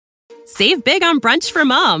Save big on brunch for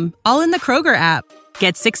mom, all in the Kroger app.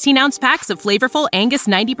 Get 16-ounce packs of flavorful Angus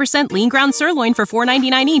 90% lean ground sirloin for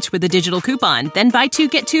 $4.99 each with a digital coupon. Then buy 2,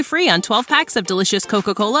 get 2 free on 12 packs of delicious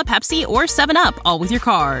Coca-Cola, Pepsi, or 7-Up, all with your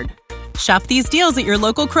card. Shop these deals at your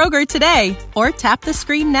local Kroger today, or tap the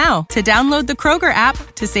screen now to download the Kroger app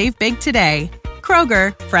to save big today.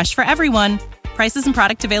 Kroger, fresh for everyone. Prices and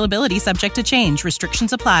product availability subject to change.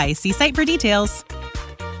 Restrictions apply. See site for details.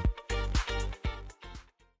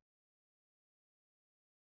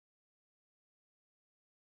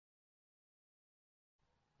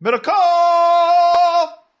 Middle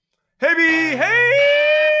call! Hey, hey!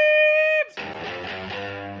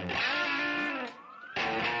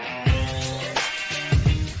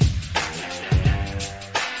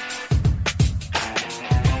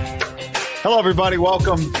 Hello, everybody.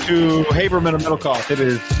 Welcome to Haberman of Middle Call. It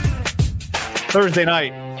is Thursday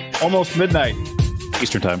night, almost midnight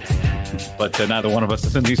Eastern time. But neither one of us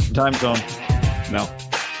is in the Eastern time zone. No,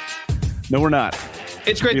 we're not.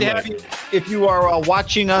 It's great to have you. If you are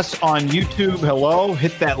watching us on YouTube, hello.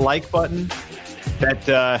 Hit that like button.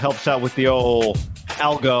 That helps out with the old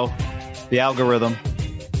the algorithm.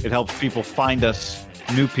 It helps people find us,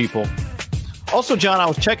 new people. Also, John, I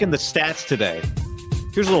was checking the stats today.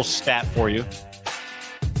 Here's a little stat for you.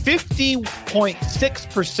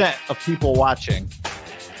 50.6% of people watching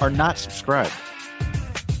are not subscribed.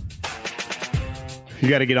 You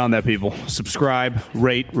got to get on that, people. Subscribe,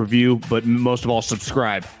 rate, review, but most of all,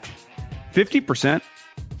 subscribe. 50%?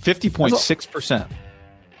 50.6%.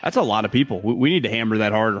 That's a lot of people. We need to hammer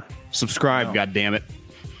that harder. Subscribe, God damn it.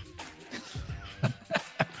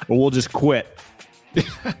 Or we'll just quit.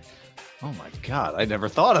 Oh, my God. I never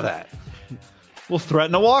thought of that. We'll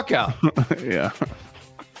threaten a walkout. Yeah.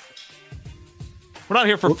 We're not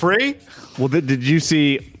here for free. Well, did you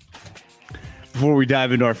see, before we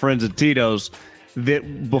dive into our friends at Tito's,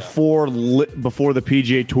 that before the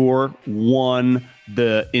PGA Tour won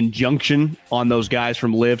the injunction on those guys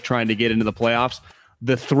from LIV trying to get into the playoffs,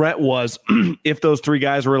 the threat was if those 3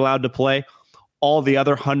 guys were allowed to play, all the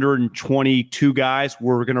other 122 guys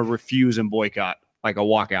were going to refuse and boycott, like a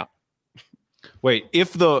walkout. Wait,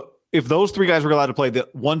 if those 3 guys were allowed to play, the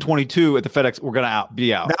 122 at the FedEx were going to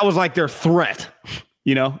be out. That was like their threat,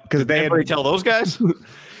 because they had to tell those guys.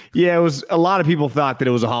 Yeah, it was. A lot of people thought that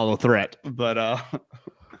it was a hollow threat, but there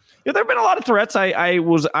have been a lot of threats. I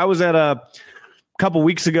was at a couple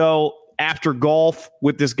weeks ago after golf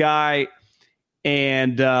with this guy,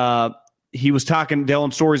 and he was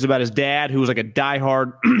telling stories about his dad, who was like a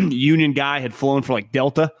diehard Union guy, had flown for like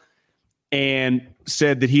Delta, and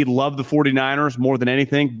said that he loved the 49ers more than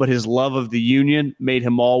anything, but his love of the Union made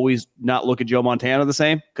him always not look at Joe Montana the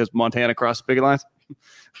same because Montana crossed the picket lines.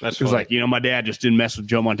 That's he was like, my dad just didn't mess with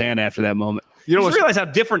Joe Montana after that moment. You just realize how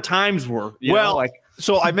different times were.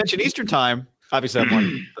 So I mentioned Eastern time. Obviously, I'm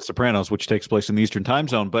on The Sopranos, which takes place in the Eastern time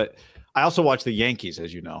zone. But I also watch the Yankees,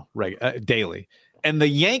 as you know, daily. And the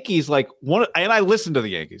Yankees, and I listen to the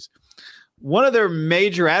Yankees. One of their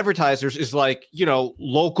major advertisers is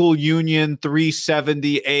local Union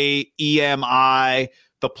 378 EMI,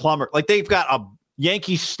 the plumber. Like they've got a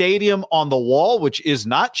Yankee Stadium on the wall, which is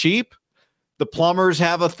not cheap. The plumbers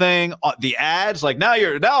have a thing. The ads, now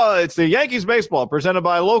it's the Yankees baseball presented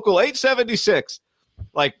by local 876.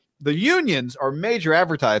 Like the unions are major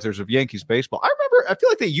advertisers of Yankees baseball. I feel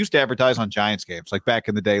like they used to advertise on Giants games, like back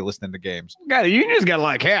in the day, listening to games. God, the unions got a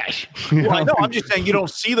lot of cash. Well, I know. I'm just saying you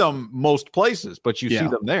don't see them most places, but you see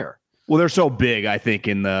them there. Well, they're so big. I think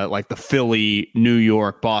in the Philly, New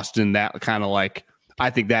York, Boston, that kind of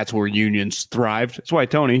I think that's where unions thrived. That's why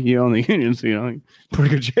Tony, the unions, pretty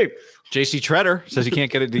good shape. J.C. Treader says he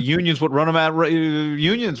can't get it. The unions would run him out.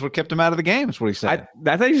 Unions would kept him out of the game. Is what he said.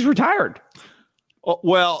 I think he's retired.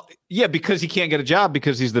 Well, yeah, because he can't get a job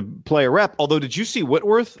because he's the player rep. Although, did you see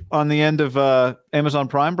Whitworth on the end of Amazon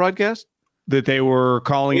Prime broadcast? That they were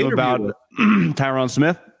calling him about Tyron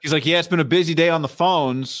Smith? He's like, yeah, it's been a busy day on the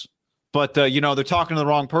phones, but, they're talking to the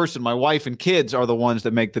wrong person. My wife and kids are the ones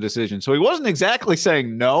that make the decision. So he wasn't exactly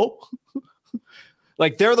saying no.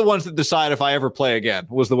 They're the ones that decide if I ever play again,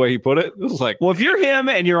 was the way he put it. It was like, well, if you're him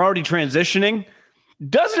and you're already transitioning,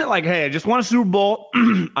 doesn't it hey, I just won a Super Bowl.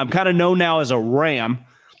 I'm kind of known now as a Ram.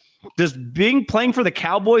 Does playing for the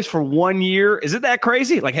Cowboys for 1 year, is it that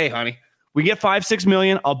crazy? Hey, honey, we get $5-6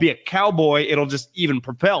 million. I'll be a Cowboy. It'll just even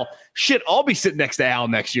propel. Shit, I'll be sitting next to Al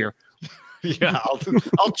next year. Yeah, I'll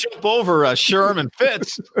jump over Sherman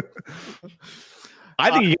Fitz. I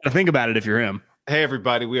think you got to think about it if you're him. Hey,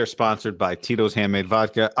 everybody. We are sponsored by Tito's Handmade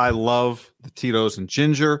Vodka. I love the Tito's and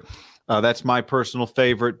ginger. That's my personal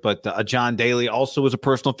favorite, but a John Daly also is a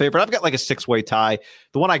personal favorite. I've got like a 6-way tie.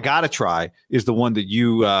 The one I got to try is the one that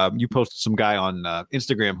you posted, some guy on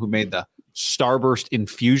Instagram who made the Starburst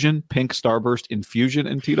Infusion, pink Starburst Infusion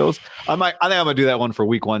in Tito's. I think I'm going to do that one for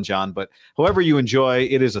week 1, John, but however you enjoy,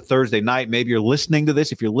 it is a Thursday night. Maybe you're listening to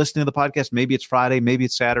this. If you're listening to the podcast, maybe it's Friday, maybe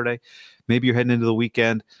it's Saturday, maybe you're heading into the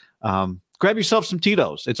weekend. Grab yourself some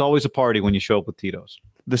Tito's. It's always a party when you show up with Tito's.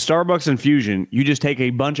 The Starbucks Infusion, you just take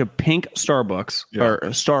a bunch of pink Starbucks or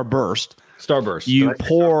Starburst. You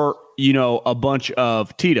pour, a bunch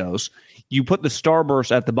of Tito's. You put the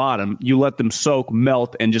Starburst at the bottom. You let them soak,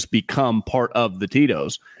 melt, and just become part of the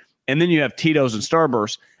Tito's. And then you have Tito's and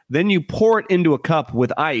Starburst. Then you pour it into a cup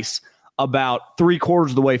with ice about 3/4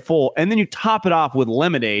 of the way full. And then you top it off with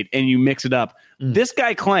lemonade and you mix it up. This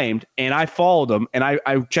guy claimed, and I followed him, and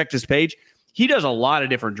I checked his page. He does a lot of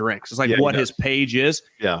different drinks. It's like what his page is.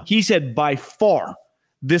 Yeah. He said by far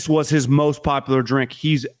this was his most popular drink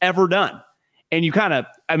he's ever done. And you kind of,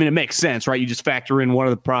 it makes sense, right? You just factor in one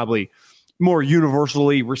of the probably more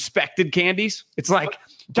universally respected candies. It's like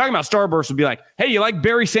talking about Starburst would be like, hey, you like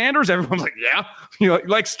Barry Sanders? Everyone's like, yeah. You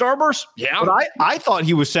like Starburst? Yeah. But I thought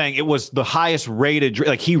he was saying it was the highest rated drink.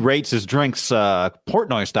 Like he rates his drinks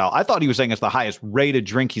Portnoy style. I thought he was saying it's the highest rated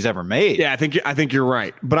drink he's ever made. Yeah, I think you're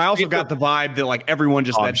right. But I also got the vibe that like everyone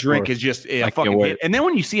just that drink is just a fucking hit. And then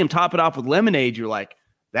when you see him top it off with lemonade, you're like,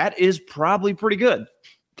 that is probably pretty good.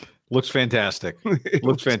 Looks fantastic.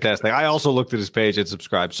 Looks fantastic. I also looked at his page and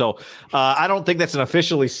subscribed. So I don't think that's an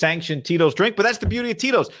officially sanctioned Tito's drink, but that's the beauty of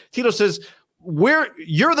Tito's. Tito's says,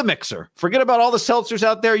 you're the mixer. Forget about all the seltzers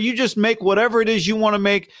out there. You just make whatever it is you want to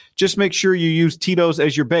make. Just make sure you use Tito's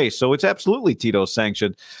as your base. So it's absolutely Tito's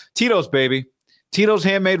sanctioned. Tito's, baby. Tito's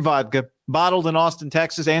handmade vodka, bottled in Austin,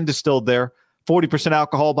 Texas, and distilled there. 40%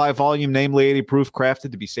 alcohol by volume, namely 80 proof,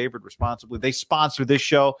 crafted to be savored responsibly. They sponsor this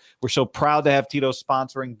show. We're so proud to have Tito's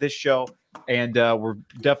sponsoring this show, and we're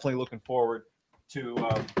definitely looking forward to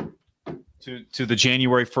the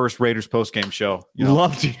January 1st Raiders postgame show.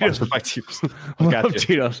 Love Tito's. Love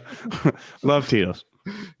Tito's. Love Tito's.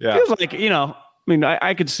 Yeah. Feels like,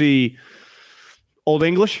 I could see Old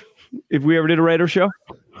English if we ever did a Raiders show.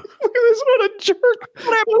 Look at this, what a jerk.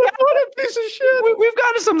 What a piece of shit. We've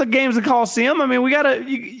got to some of the games at Coliseum. We got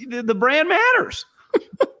to, the brand matters.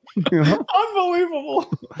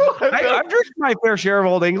 Unbelievable. I've drank my fair share of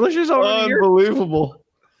Old Englishes over the years.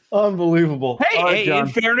 Unbelievable. Hey, in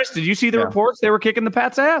fairness, did you see the reports? They were kicking the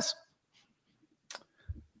Pats' ass.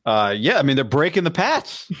 Yeah, they're breaking the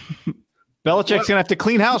Pats. Belichick's going to have to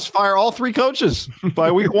clean house, fire all 3 coaches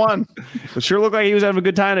by week 1. It sure looked like he was having a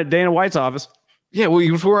good time at Dana White's office. Yeah, well,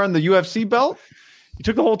 he was wearing the UFC belt. He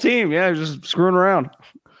took the whole team. Yeah, he was just screwing around.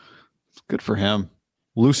 Good for him.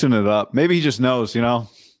 Loosen it up. Maybe he just knows, Yeah.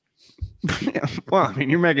 Well,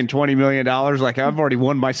 you're making $20 million. Like, I've already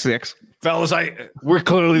won by 6. Fellas, we're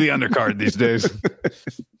clearly the undercard these days.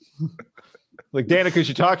 Like, Dana, could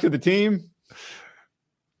you talk to the team?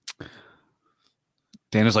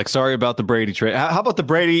 Dana's like, sorry about the Brady trade. How about the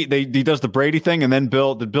Brady? He does the Brady thing, and then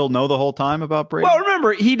did Bill know the whole time about Brady? Well,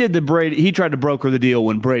 remember, he did the Brady. He tried to broker the deal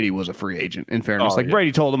when Brady was a free agent, in fairness.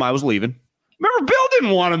 Brady told him I was leaving. Remember, Bill didn't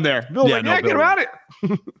want him there. Bill's get about it.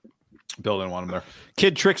 Bill didn't want him there.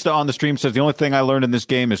 Kid Trickster on the stream says, the only thing I learned in this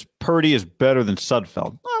game is Purdy is better than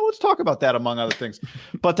Sudfeld. Let's talk about that, among other things.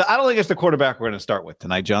 But I don't think it's the quarterback we're going to start with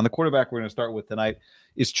tonight, John. The quarterback we're going to start with tonight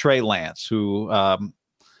is Trey Lance, who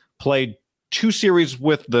played 2 series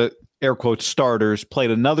with the air quotes starters,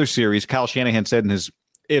 played another series. Kyle Shanahan said in his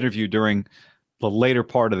interview during the later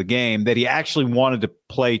part of the game that he actually wanted to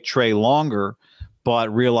play Trey longer,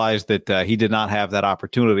 but realized that he did not have that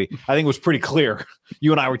opportunity. I think it was pretty clear.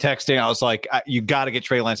 You and I were texting. I was like, you got to get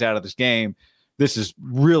Trey Lance out of this game. This is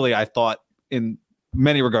really, I thought, in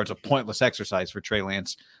many regards, a pointless exercise for Trey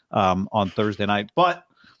Lance on Thursday night. But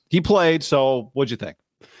he played, so what'd you think?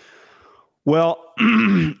 Well,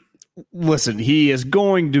 listen, he is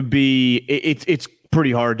going to be it's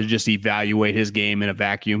pretty hard to just evaluate his game in a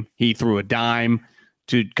vacuum. He threw a dime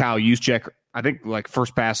to Kyle Juszczyk, I think, like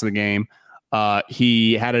first pass of the game.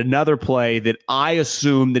 He had another play that I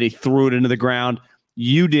assumed that he threw it into the ground.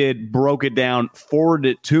 You did, broke it down,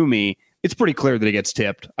 forwarded it to me. It's pretty clear that it gets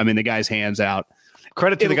tipped. The guy's hands out.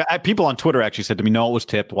 Credit to the guy. People on Twitter actually said to me, no, it was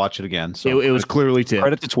tipped. Watch it again. So it was clearly tipped.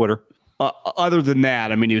 Credit to Twitter. Other than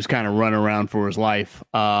that, he was kind of running around for his life.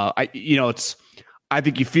 I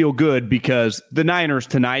think you feel good because the Niners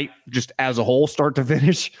tonight, just as a whole, start to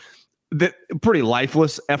finish, pretty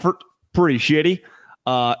lifeless effort, pretty shitty.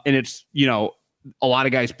 And it's, a lot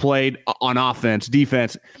of guys played on offense,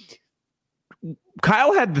 defense.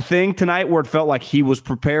 Kyle had the thing tonight where it felt like he was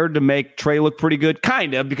prepared to make Trey look pretty good,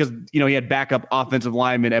 kind of, because he had backup offensive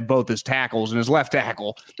linemen at both his tackles and his left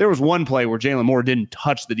tackle. There was one play where Jalen Moore didn't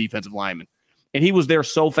touch the defensive lineman, and he was there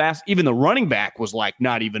so fast. Even the running back was like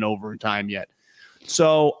not even over in time yet.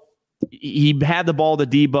 So he had the ball to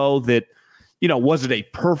Debo that, was it a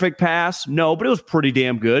perfect pass? No, but it was pretty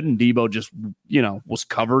damn good, and Debo just, was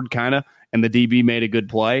covered kind of, and the DB made a good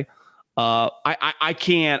play.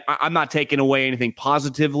 I'm not taking away anything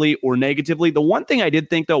positively or negatively. The one thing I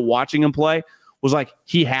did think, though, watching him play was like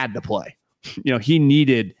he had to play.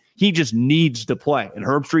 He just needs to play. And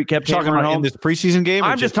Herbstreit kept talking about home. In this preseason game.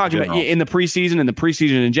 I'm just talking about in the preseason and the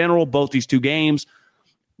preseason in general, both these two games.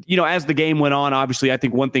 As the game went on, obviously, I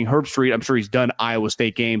think one thing Herbstreit, I'm sure he's done Iowa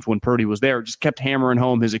State games when Purdy was there, just kept hammering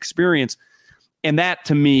home his experience. And that,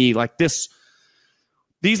 to me, like these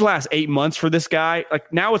last 8 months for this guy,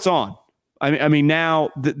 like now it's on. I mean, now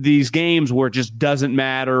these games where it just doesn't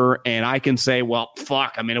matter, and I can say, well,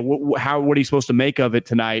 fuck. I mean, what are you supposed to make of it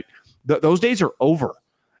tonight? Those days are over,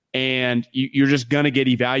 and you're just going to get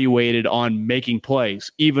evaluated on making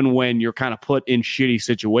plays, even when you're kind of put in shitty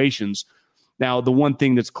situations. Now, the one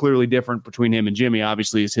thing that's clearly different between him and Jimmy,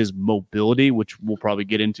 obviously, is his mobility, which we'll probably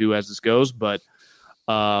get into as this goes, but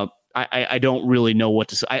I don't really know what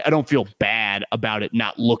to say. I don't feel bad about it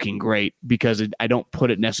not looking great because I don't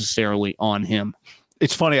put it necessarily on him.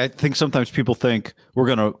 It's funny. I think sometimes people think we're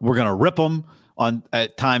gonna rip them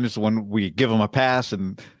at times when we give them a pass,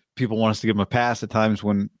 and people want us to give them a pass at times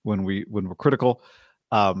when we're critical.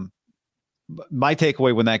 My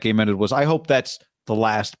takeaway when that game ended was I hope that's the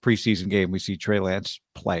last preseason game we see Trey Lance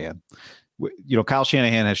play in. Kyle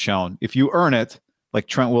Shanahan has shown if you earn it, like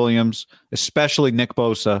Trent Williams, especially Nick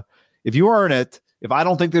Bosa. If you earn it, if I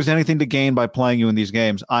don't think there's anything to gain by playing you in these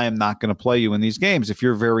games, I am not going to play you in these games. If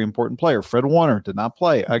you're a very important player, Fred Warner did not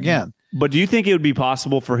play again. But do you think it would be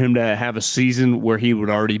possible for him to have a season where he would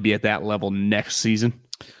already be at that level next season?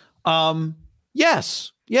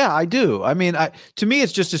 Yes. Yeah, I do. I mean, to me,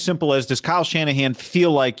 it's just as simple as, does Kyle Shanahan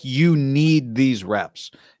feel like you need these reps?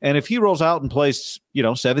 And if he rolls out and plays,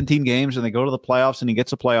 17 games and they go to the playoffs and he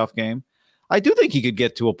gets a playoff game, I do think he could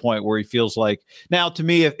get to a point where he feels like, now to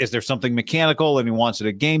me, is there something mechanical and he wants it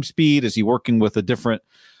at game speed? Is he working with a different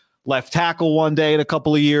left tackle one day in a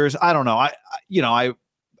couple of years? I don't know.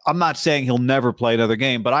 I'm not saying he'll never play another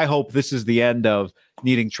game, but I hope this is the end of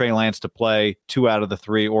needing Trey Lance to play 2 out of the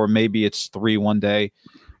 3, or maybe it's 3 one day.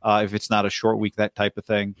 If it's not a short week, that type of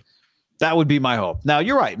thing. That would be my hope. Now,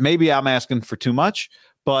 you're right. Maybe I'm asking for too much,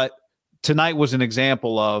 but tonight was an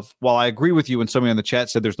example of, while I agree with you, and somebody in the chat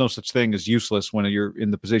said there's no such thing as useless when you're in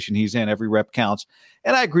the position he's in. Every rep counts.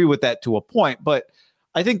 And I agree with that to a point. But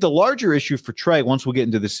I think the larger issue for Trey, once we get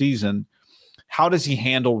into the season, how does he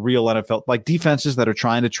handle real NFL, like defenses that are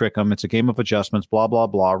trying to trick him? It's a game of adjustments, blah, blah,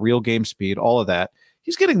 blah, real game speed, all of that.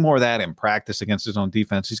 He's getting more of that in practice against his own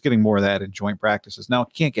defense. He's getting more of that in joint practices. Now,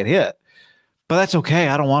 he can't get hit, but that's okay.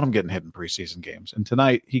 I don't want him getting hit in preseason games. And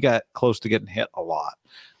tonight, he got close to getting hit a lot.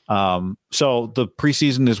 So the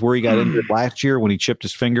preseason is where he got injured last year when he chipped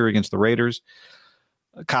his finger against the Raiders.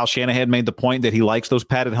 Kyle Shanahan made the point that he likes those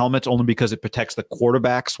padded helmets only because it protects the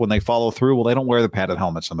quarterbacks when they follow through. Well, they don't wear the padded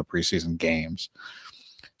helmets on the preseason games.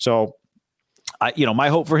 So, my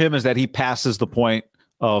hope for him is that he passes the point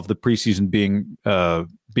of the preseason being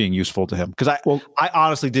useful to him. Because I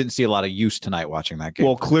honestly didn't see a lot of use tonight watching that game.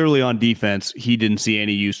 Well, clearly on defense, he didn't see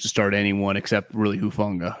any use to start anyone except really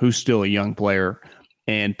Hufanga, who's still a young player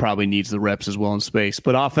and probably needs the reps as well in space.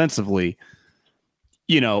 But offensively,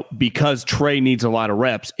 because Trey needs a lot of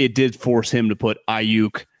reps, it did force him to put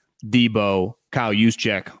Ayuk, Debo, Kyle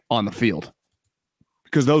Juszczyk on the field.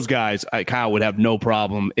 Because those guys, Kyle would have no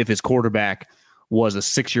problem if his quarterback was a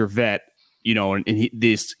 6-year vet, and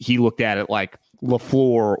he looked at it like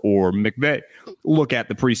LaFleur or McVay look at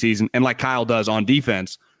the preseason, and like Kyle does on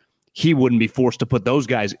defense, he wouldn't be forced to put those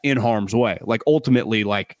guys in harm's way. Like ultimately,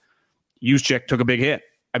 like Juszczyk took a big hit.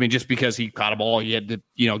 I mean, just because he caught a ball, he had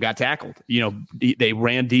to, got tackled. They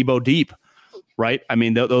ran Debo deep, right? I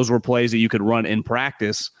mean, those were plays that you could run in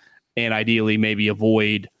practice and ideally maybe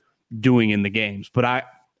avoid doing in the games. But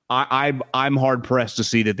I'm hard pressed to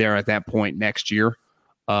see that they're at that point next year.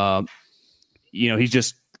 He's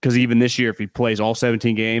just, because even this year, if he plays all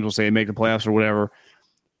 17 games, we'll say make the playoffs or whatever,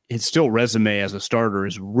 his still resume as a starter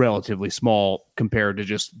is relatively small compared to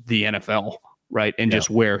just the NFL. Right. And just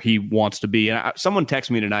where he wants to be. And someone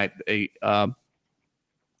texted me tonight,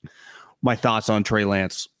 my thoughts on Trey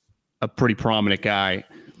Lance, a pretty prominent guy.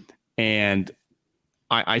 And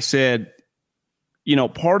I said,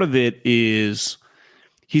 part of it is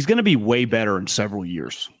he's going to be way better in several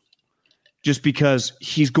years. just because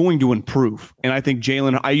he's going to improve. And I think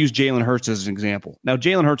I use Jalen Hurts as an example. Now,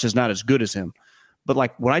 Jalen Hurts is not as good as him, but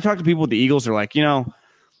like when I talk to people with the Eagles, they're like,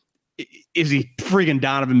 is he friggin'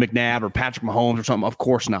 Donovan McNabb or Patrick Mahomes or something? Of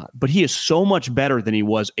course not. But he is so much better than he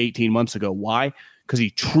was 18 months ago. Why? Because he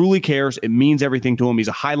truly cares. It means everything to him. He's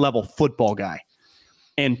a high-level football guy.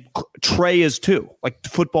 And Trey is too. Like,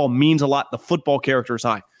 football means a lot. The football character is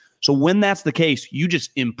high. So when that's the case, you just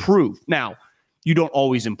improve. Now, you don't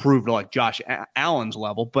always improve to like Josh Allen's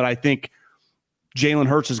level, but I think Jalen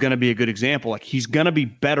Hurts is going to be a good example. Like, he's going to be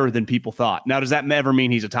better than people thought. Now, does that ever mean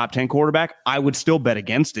he's a top 10 quarterback? I would still bet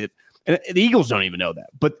against it. And the Eagles don't even know that,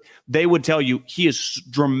 but they would tell you he is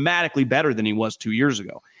dramatically better than he was 2 years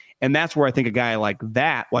ago. And that's where I think a guy like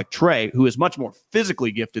that, like Trey, who is much more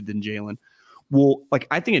physically gifted than Jalen, will, like,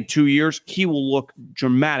 I think in 2 years, he will look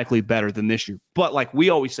dramatically better than this year. But like we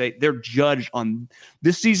always say, they're judged on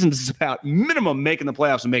this season is about minimum making the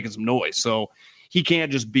playoffs and making some noise. So he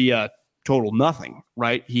can't just be a total nothing,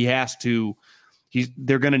 right? He has to,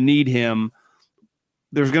 they're going to need him.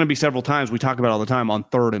 There's going to be several times we talk about all the time on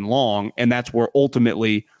 3rd and long. And that's where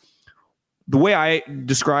ultimately the way I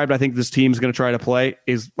described, I think this team is going to try to play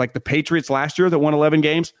is like the Patriots last year that won 11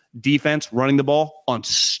 games, defense, running the ball on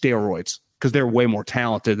steroids, because they're way more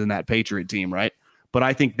talented than that Patriot team, right? But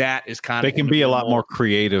I think that is kind of... They can be a lot more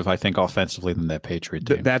creative, I think, offensively than that Patriot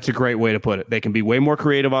team. That's a great way to put it. They can be way more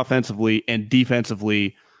creative offensively, and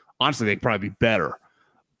defensively, honestly, they can probably be better.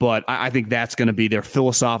 But I think that's going to be their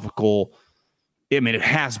philosophical... I mean, it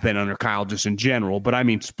has been under Kyle just in general, but I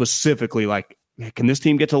mean specifically, like, can this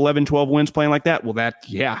team get to 11, 12 wins playing like that? Well,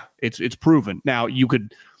 it's proven. Now, you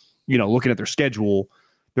could, looking at their schedule,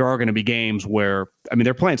 there are going to be games where, I mean,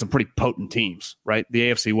 they're playing some pretty potent teams, right?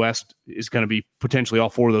 The AFC West is going to be potentially all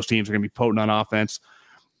 4 of those teams are going to be potent on offense.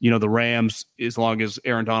 The Rams, as long as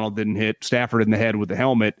Aaron Donald didn't hit Stafford in the head with the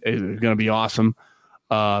helmet, is going to be awesome.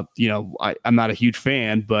 I'm not a huge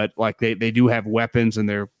fan, but like they do have weapons, and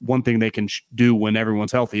they're one thing they can do when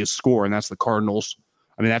everyone's healthy is score, and that's the Cardinals.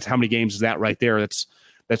 I mean, that's how many games is that right there?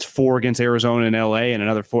 That's 4 against Arizona and LA, and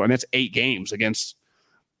another 4. I mean, that's 8 games against,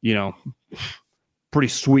 pretty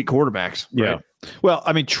sweet quarterbacks. Right? Yeah. Well,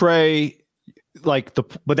 I mean, Trey, but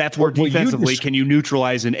that's where defensively, can you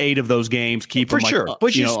neutralize in 8 of those games? Keep for them sure, like,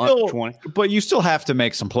 but you still have to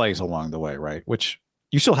make some plays along the way, right?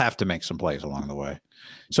 You still have to make some plays along the way.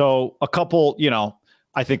 So a couple,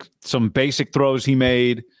 I think some basic throws he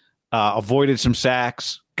made, avoided some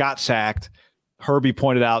sacks, got sacked. Herbie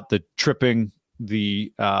pointed out the tripping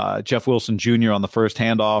the Jeff Wilson Jr. on the first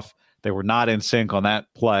handoff. They were not in sync on that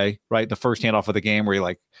play, right? The first handoff of the game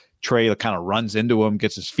where Trey kind of runs into him,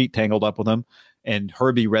 gets his feet tangled up with him. And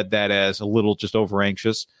Herbie read that as a little just over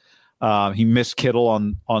anxious. He missed Kittle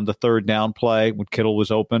on the 3rd down play when Kittle was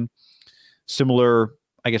open. Similar,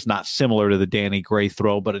 I guess not similar to the Danny Gray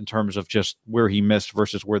throw, but in terms of just where he missed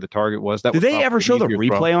versus where the target was. Did they ever show the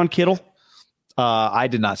replay on Kittle? I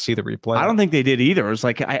did not see the replay. I don't think they did either. It was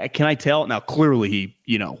like, can I tell? Now, clearly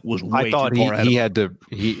he, was way too far ahead. He had to,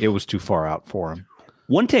 it was too far out for him.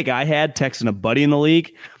 One take I had texting a buddy in the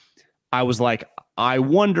league, I was like, I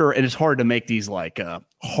wonder, and it's hard to make these like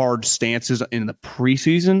hard stances in the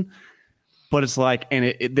preseason, but it's like,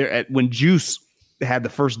 and when Juice had the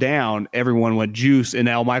first down, everyone went Juice, and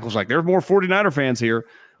Al Michaels like, there's more 49er fans here,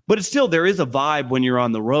 but it's still, there is a vibe when you're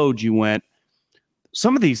on the road. You went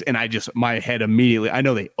some of these, and my head immediately, I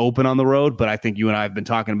know they open on the road, but I think you and I have been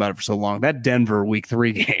talking about it for so long. That Denver week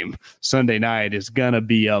 3 game Sunday night is going to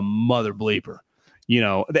be a mother bleeper.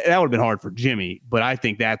 That would have been hard for Jimmy, but I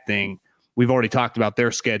think that thing, we've already talked about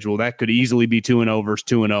their schedule. That could easily be 2-0 versus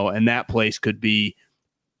 2-0, and that place could be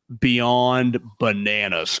beyond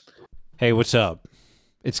bananas. Hey, what's up?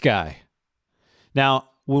 It's Guy. Now,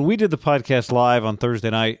 when we did the podcast live on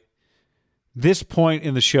Thursday night, this point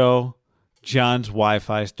in the show, John's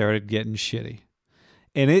Wi-Fi started getting shitty.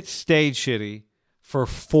 And it stayed shitty for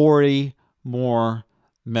 40 more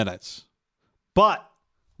minutes. But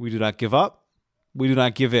we do not give up. We do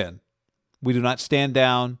not give in. We do not stand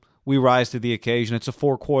down. We rise to the occasion. It's a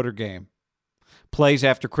 4-quarter game. Plays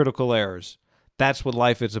after critical errors. That's what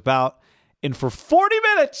life is about. And for 40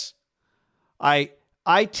 minutes, I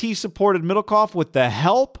IT supported Middlecoff with the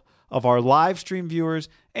help of our live stream viewers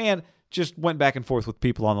and just went back and forth with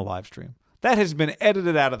people on the live stream. That has been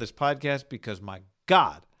edited out of this podcast because, my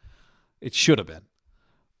God, it should have been.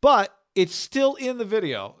 But it's still in the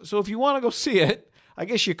video. So if you want to go see it, I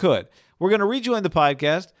guess you could. We're going to rejoin the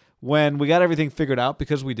podcast when we got everything figured out,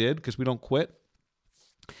 because we don't quit.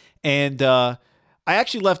 And I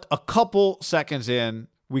actually left a couple seconds in.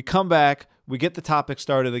 We come back. We get the topic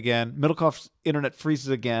started again. Middlecoff's internet freezes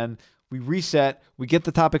again. We reset. We get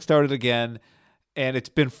the topic started again, and it's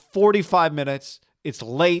been 45 minutes. It's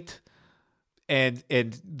late, and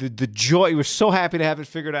the joy. We were so happy to have it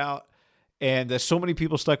figured out, and so many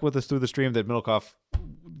people stuck with us through the stream that Middlecoff,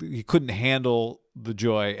 he couldn't handle the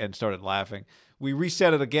joy and started laughing. We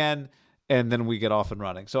reset it again, and then we get off and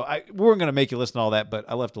running. So we weren't going to make you listen to all that, but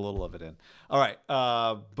I left a little of it in. All right,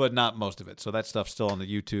 but not most of it. So that stuff's still on the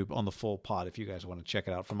YouTube, on the full pod, if you guys want to check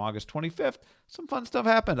it out from August 25th. Some fun stuff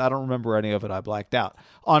happened. I don't remember any of it. I blacked out.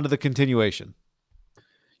 On to the continuation.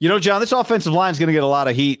 You know, John, this offensive line is going to get a lot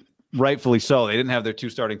of heat, rightfully so. They didn't have their 2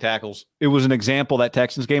 starting tackles. It was an example, that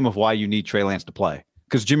Texans game, of why you need Trey Lance to play.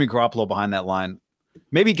 Because Jimmy Garoppolo behind that line,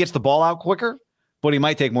 maybe he gets the ball out quicker, but he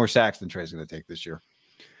might take more sacks than Trey's going to take this year.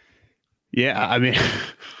 Yeah, I mean,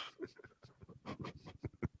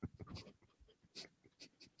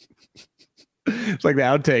 it's like the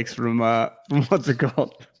outtakes from what's it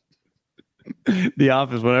called? The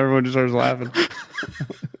Office, when everyone just starts laughing.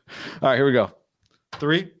 All right, here we go.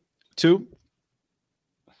 3, 2.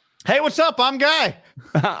 Hey, what's up? I'm Guy.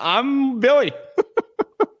 I'm Billy. All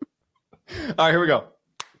right, here we go.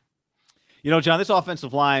 You know, John, this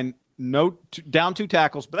offensive line, down 2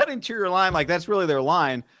 tackles, but that interior line, like, that's really their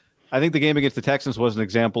line. I think the game against the Texans was an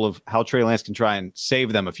example of how Trey Lance can try and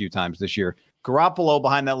save them a few times this year. Garoppolo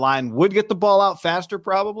behind that line would get the ball out faster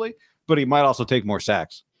probably, but he might also take more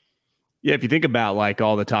sacks. Yeah, if you think about like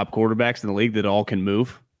all the top quarterbacks in the league that all can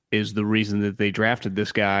move, is the reason that they drafted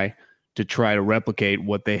this guy to try to replicate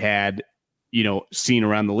what they had, you know, seen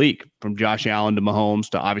around the league, from Josh Allen to Mahomes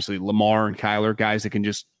to obviously Lamar and Kyler, guys that can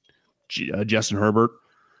just Justin Herbert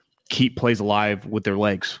keep plays alive with their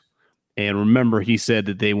legs. And remember, he said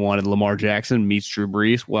that they wanted Lamar Jackson meets Drew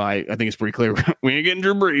Brees. Well, I think it's pretty clear we ain't getting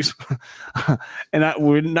Drew Brees. And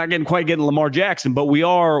we're not quite getting Lamar Jackson, but we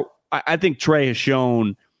are. I think Trey has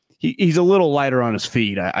shown he's a little lighter on his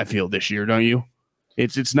feet, I feel, this year, don't you?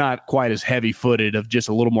 It's not quite as heavy-footed, of just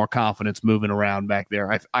a little more confidence moving around back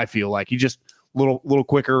there. I feel like he's just a little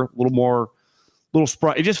quicker, a little more, little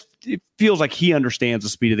sprite. It feels like he understands the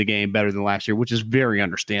speed of the game better than last year, which is very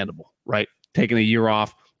understandable, right? Taking a year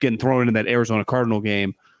off, getting thrown into that Arizona Cardinal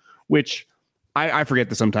game, which I forget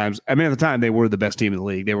that sometimes. I mean, at the time, they were the best team in the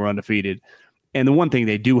league. They were undefeated. And the one thing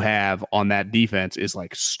they do have on that defense is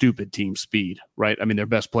like stupid team speed, right? I mean, their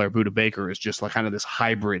best player, Budda Baker, is just like kind of this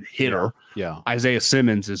hybrid hitter. Yeah. Isaiah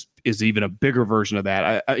Simmons is even a bigger version of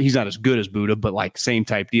that. He's not as good as Budda, but like same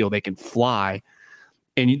type deal. They can fly.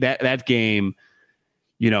 And that game,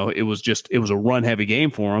 you know, it was a run heavy game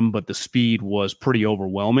for him, but the speed was pretty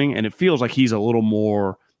overwhelming. And it feels like he's a little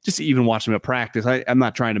more, just even watching him at practice. I'm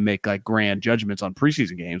not trying to make like grand judgments on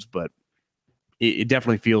preseason games, but it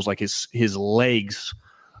definitely feels like his legs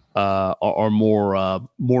are more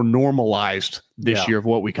normalized this year of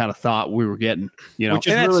what we kind of thought we were getting. You know, which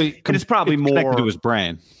is really it's probably connected more to his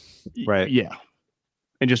brain, right? Yeah,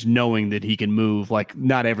 and just knowing that he can move. Like,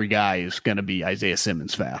 not every guy is going to be Isaiah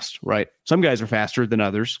Simmons fast, right? Some guys are faster than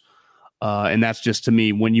others, and that's just, to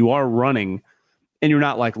me, when you are running and you're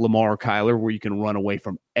not like Lamar or Kyler, where you can run away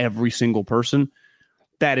from every single person.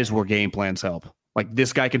 That is where game plans help. Like,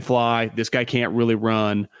 this guy can fly. This guy can't really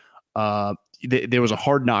run. There was a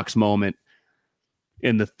Hard Knocks moment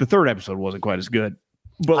in the third episode. Wasn't quite as good.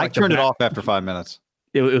 But I turned it off after 5 minutes.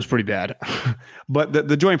 It was pretty bad. But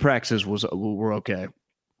the joint practices were okay.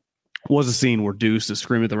 Was a scene where Deuce is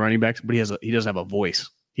screaming at the running backs, but he doesn't have a voice.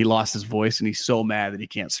 He lost his voice, and he's so mad that he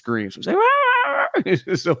can't scream. So he's like,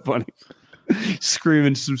 it's so funny.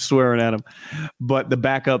 Screaming, swearing at him. But the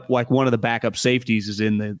backup, like one of the backup safeties, is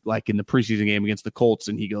in the preseason game against the Colts,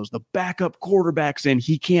 and he goes, the backup quarterback's in,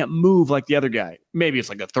 he can't move like the other guy. Maybe it's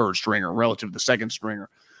like a third stringer relative to the second stringer,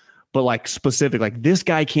 but like specific, like, this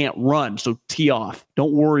guy can't run, so tee off.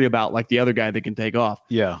 Don't worry about like the other guy that can take off.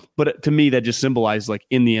 Yeah. But to me, that just symbolizes, like,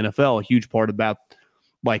 in the NFL, a huge part about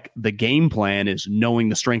like the game plan is knowing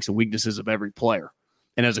the strengths and weaknesses of every player.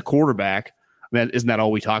 And as a quarterback, isn't that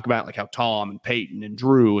all we talk about? Like how Tom and Peyton and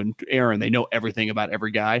Drew and Aaron, they know everything about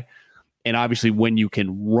every guy. And obviously when you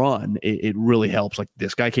can run, it really helps. Like,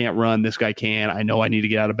 this guy can't run, this guy can. I know I need to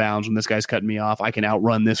get out of bounds when this guy's cutting me off. I can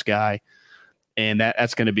outrun this guy. And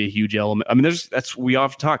that's going to be a huge element. I mean, we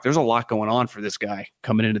often talk, there's a lot going on for this guy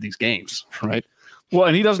coming into these games, right? Well,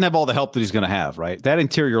 and he doesn't have all the help that he's going to have, right? That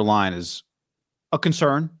interior line is a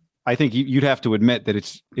concern. I think you'd have to admit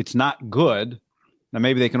that it's not good. Now,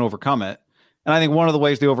 maybe they can overcome it. And I think one of the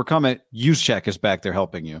ways they overcome it, Juszczyk is back there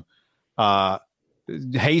helping you.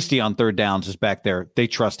 Hasty on third downs is back there. They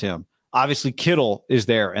trust him. Obviously, Kittle is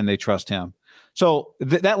there, and they trust him. So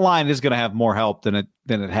that line is going to have more help than it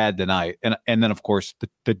had tonight. And then, of course,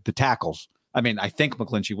 the tackles. I mean, I think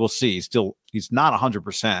McGlinchey, we'll see. He's not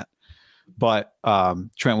 100%. but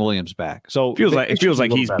Trent Williams back. So it feels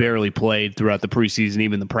like he's barely played throughout the preseason,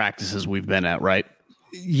 even the practices we've been at, right?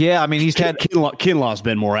 Yeah, I mean, he's had Kinlaw's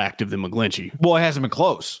been more active than McGlinchey. Well, it hasn't been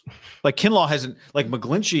close. Like Kinlaw hasn't. Like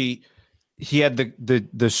McGlinchey, he had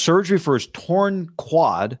the surgery for his torn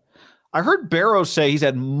quad. I heard Barrow say he's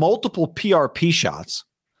had multiple PRP shots.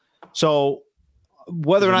 So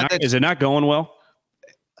whether or not is it not going well?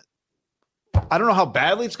 I don't know how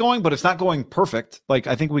badly it's going, but it's not going perfect. Like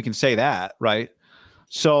I think we can say that, right?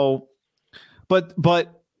 So, but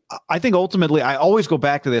I think ultimately, I always go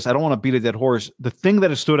back to this. I don't want to beat a dead horse. The thing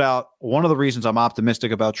that has stood out, one of the reasons I'm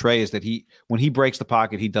optimistic about Trey is that when he breaks the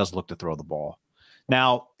pocket, he does look to throw the ball.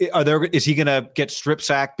 Now, is he going to get strip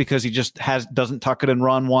sacked because he just doesn't tuck it and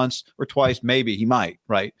run once or twice? Maybe he might,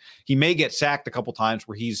 right? He may get sacked a couple times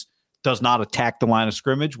where does not attack the line of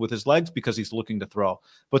scrimmage with his legs because he's looking to throw.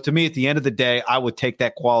 But to me, at the end of the day, I would take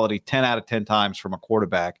that quality 10 out of 10 times from a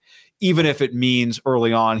quarterback, even if it means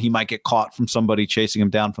early on he might get caught from somebody chasing him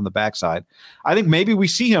down from the backside. I think maybe we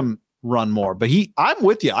see him run more, but I'm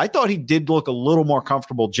with you. I thought he did look a little more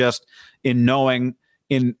comfortable just in knowing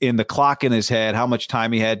in the clock in his head how much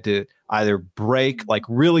time he had to either break, like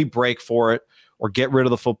really break for it, or get rid of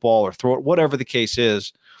the football or throw it, whatever the case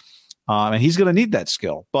is. And he's going to need that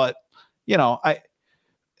skill. But, I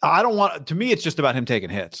don't want – to me, it's just about him taking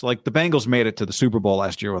hits. Like the Bengals made it to the Super Bowl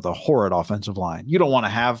last year with a horrid offensive line. You don't want to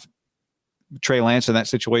have Trey Lance in that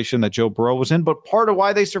situation that Joe Burrow was in, but part of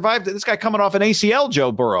why they survived it, this guy coming off an ACL,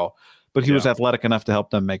 Joe Burrow, but he was athletic enough to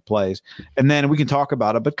help them make plays. And then we can talk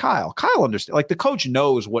about it, but Kyle understands. Like the coach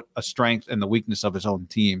knows what a strength and the weakness of his own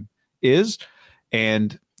team is,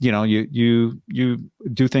 and you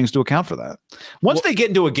do things to account for that. Once they get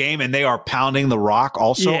into a game and they are pounding the rock,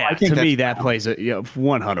 also, I think to me that plays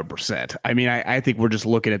 100%. I mean, I think we're just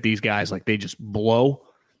looking at these guys like they just blow,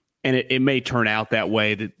 and it may turn out that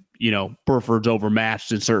way that Burford's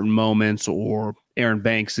overmatched in certain moments or Aaron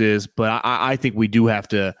Banks is, but I think we do have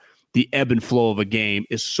to. The ebb and flow of a game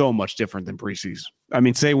is so much different than preseason. I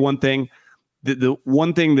mean, say one thing. The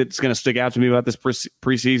one thing that's going to stick out to me about this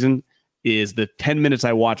preseason is the 10 minutes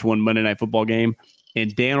I watched one Monday Night Football game,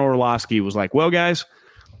 and Dan Orlovsky was like, well, guys,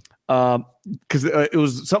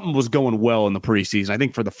 because something was going well in the preseason, I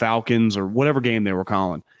think for the Falcons or whatever game they were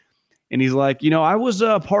calling. And he's like, I was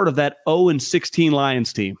part of that 0-16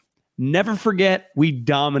 Lions team. Never forget, we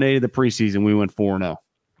dominated the preseason. We went 4-0.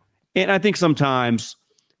 And I think sometimes,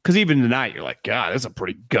 because even tonight, you're like, God, that's a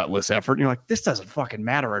pretty gutless effort. And you're like, this doesn't fucking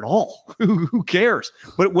matter at all. Who cares?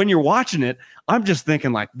 But when you're watching it, I'm just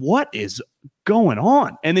thinking like, what is going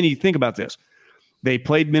on? And then you think about this. They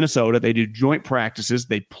played Minnesota. They do joint practices.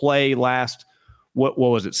 They play what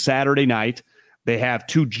was it, Saturday night. They have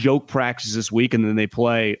 2 joke practices this week, and then they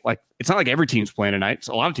play it's not like every team's playing tonight.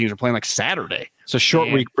 So a lot of teams are playing Saturday. It's a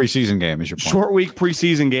short week preseason game, is your point. Short week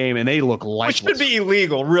preseason game, and they look lifeless. Which should be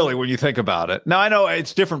illegal, really, when you think about it. Now, I know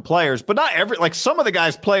it's different players, but not some of the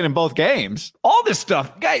guys played in both games. All this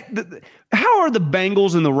stuff. How are the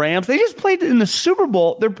Bengals and the Rams? They just played in the Super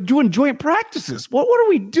Bowl. They're doing joint practices. What are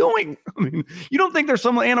we doing? I mean, you don't think there's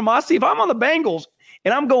some animosity? If I'm on the Bengals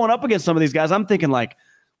and I'm going up against some of these guys, I'm thinking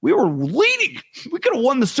we were leading. We could have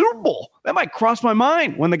won the Super Bowl. That might cross my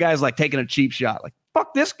mind when the guy's taking a cheap shot.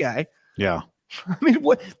 Fuck this guy. Yeah. I mean,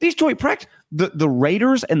 what these joint practice, the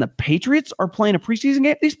Raiders and the Patriots are playing a preseason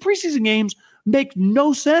game. These preseason games make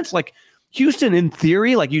no sense. Houston, in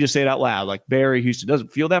theory, you just say it out loud, Barry, Houston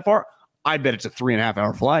doesn't feel that far. I bet it's a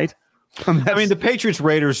 3.5-hour flight. I mean, the Patriots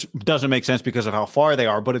Raiders doesn't make sense because of how far they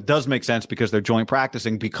are, but it does make sense because they're joint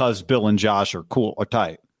practicing because Bill and Josh are cool or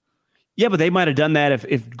tight. Yeah, but they might have done that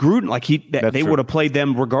if Gruden, they would have played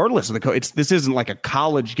them regardless of the coach. This isn't like a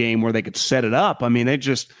college game where they could set it up. I mean, they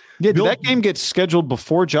just did that game get scheduled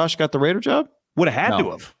before Josh got the Raider job? Would have had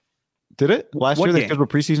to have. Did it last year? They scheduled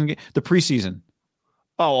a preseason game. The preseason.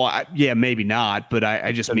 Oh, yeah, maybe not. But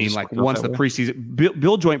I just mean once the preseason,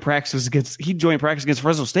 Bill joint practices against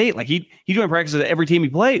Fresno State. He joint practices at every team he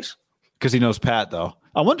plays because he knows Pat though.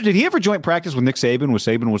 I wonder, did he ever joint practice with Nick Saban when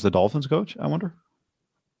Saban was the Dolphins coach? I wonder.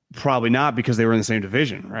 Probably not because they were in the same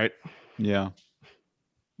division, right? Yeah.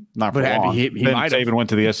 Not for long. He might have. Saban went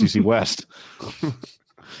to the SEC West.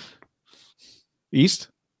 East?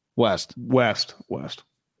 West. West.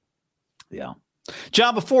 Yeah.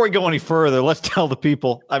 John, before we go any further, let's tell the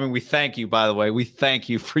people. I mean, we thank you, by the way. We thank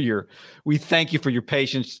you for your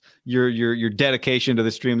patience, your dedication to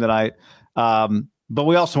the stream tonight. But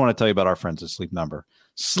we also want to tell you about our friends at Sleep Number.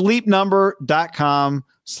 SleepNumber.com/ham.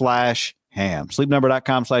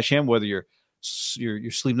 SleepNumber.com/ham. Whether your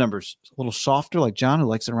sleep number's a little softer, like John, who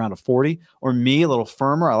likes it around a 40, or me, a little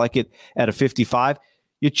firmer, I like it at a 55.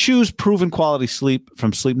 You choose proven quality sleep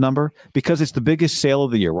from Sleep Number because it's the biggest sale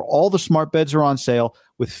of the year, where all the smart beds are on sale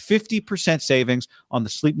with 50% savings on the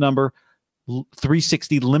Sleep Number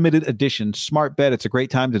 360 limited edition smart bed. It's a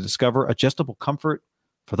great time to discover adjustable comfort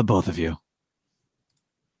for the both of you.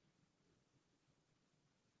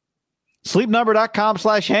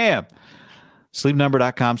 Sleepnumber.com/ham.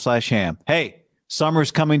 Sleepnumber.com/ham. Hey,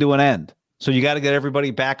 summer's coming to an end, so you got to get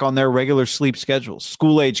everybody back on their regular sleep schedules.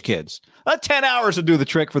 School-age kids. 10 hours will do the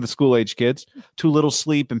trick for the school-age kids. Too little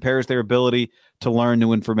sleep impairs their ability to learn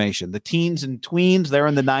new information. The teens and tweens, they're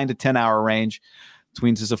in the 9 to 10 hour range.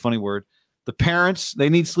 Tweens is a funny word. The parents, they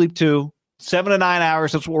need sleep too. 7 to 9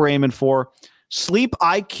 hours, that's what we're aiming for. Sleep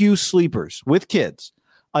IQ sleepers with kids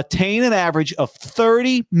attain an average of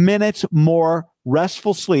 30 minutes more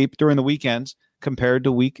restful sleep during the weekends compared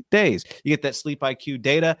to weekdays. You get that Sleep IQ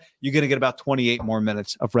data, you're going to get about 28 more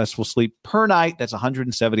minutes of restful sleep per night. That's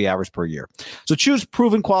 170 hours per year. So choose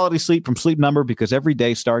proven quality sleep from Sleep Number because every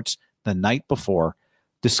day starts the night before.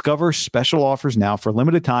 Discover special offers now for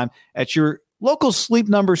limited time at your local Sleep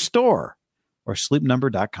Number store or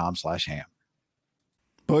sleepnumber.com/ham.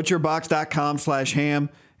 Butcherbox.com/ham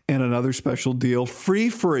and another special deal. Free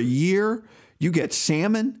for a year. You get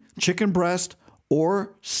salmon, chicken breast,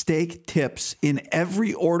 or steak tips in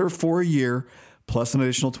every order for a year, plus an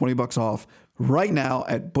additional $20 off right now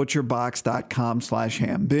at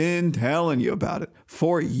butcherbox.com/ham. Been telling you about it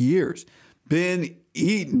for years. Been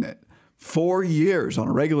eating it for years on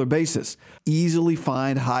a regular basis. Easily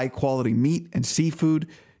find high quality meat and seafood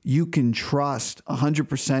you can trust.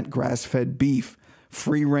 100% grass-fed beef,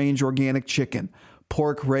 free-range organic chicken,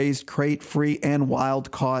 pork raised crate-free and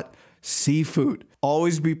wild-caught seafood.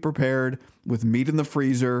 Always be prepared with meat in the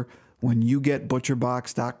freezer when you get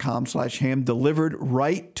butcherbox.com/ham delivered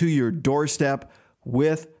right to your doorstep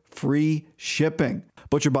with free shipping.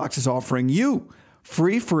 ButcherBox is offering you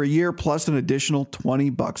free for a year plus an additional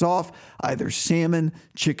 $20 off either salmon,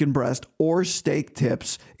 chicken breast, or steak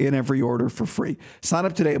tips in every order for free. Sign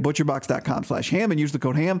up today at butcherbox.com/ham and use the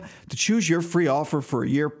code HAM to choose your free offer for a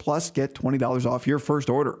year plus get $20 off your first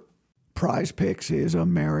order. Prize Picks is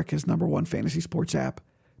America's #1 fantasy sports app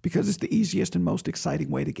because it's the easiest and most exciting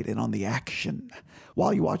way to get in on the action.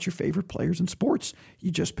 While you watch your favorite players in sports,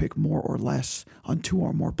 you just pick more or less on 2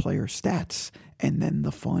 or more player stats, and then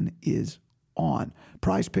the fun is on.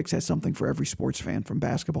 Prize Picks has something for every sports fan, from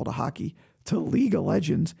basketball to hockey to League of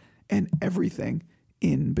Legends and everything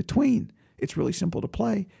in between. It's really simple to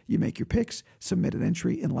play. You make your picks, submit an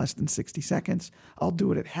entry in less than 60 seconds. I'll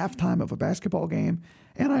do it at halftime of a basketball game,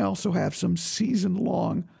 and I also have some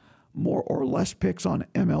season-long more or less picks on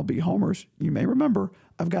MLB homers. You may remember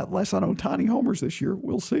I've got less on Ohtani homers this year.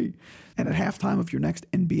 We'll see. And at halftime of your next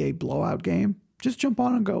NBA blowout game, just jump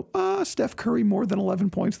on and go, Steph Curry more than 11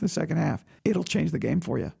 points in the second half. It'll change the game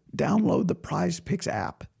for you. Download the Prize Picks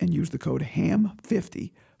app and use the code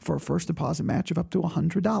HAM50 for a first deposit match of up to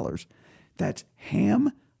 $100. That's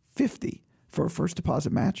HAM50 for a first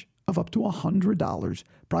deposit match of up to $100.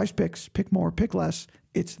 Prize Picks, pick more, pick less.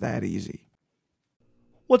 It's that easy.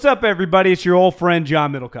 What's up, everybody? It's your old friend,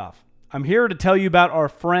 John Middlecoff. I'm here to tell you about our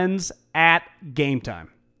friends at Game Time.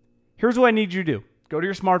 Here's what I need you to do. Go to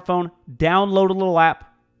your smartphone, download a little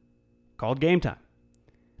app called Game Time.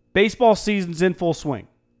 Baseball season's in full swing.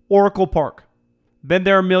 Oracle Park. Been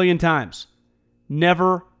there a million times.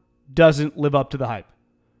 Never doesn't live up to the hype.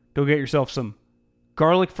 Go get yourself some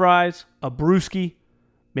garlic fries, a brewski,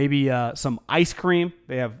 maybe some ice cream.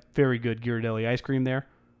 They have very good Ghirardelli ice cream there.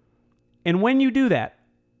 And when you do that,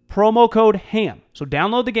 promo code HAM. So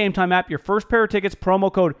download the Game Time app. Your first pair of tickets,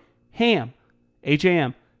 promo code HAM,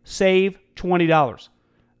 H-A-M, save $20.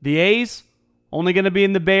 The A's, only going to be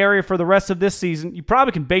in the Bay Area for the rest of this season. You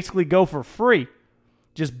probably can basically go for free.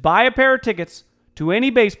 Just buy a pair of tickets to any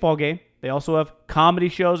baseball game. They also have comedy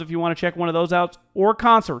shows if you want to check one of those out, or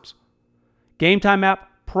concerts. Game Time app,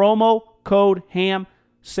 promo code HAM,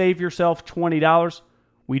 save yourself $20.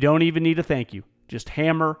 We don't even need a thank you. Just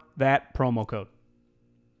hammer that promo code.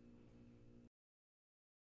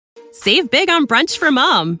 Save big on brunch for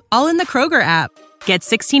mom, all in the Kroger app. Get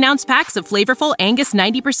 16-ounce packs of flavorful Angus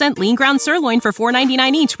 90% lean ground sirloin for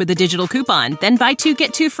 $4.99 each with a digital coupon. Then buy 2,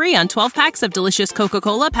 get 2 free on 12 packs of delicious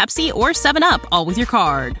Coca-Cola, Pepsi, or 7-Up, all with your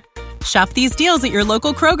card. Shop these deals at your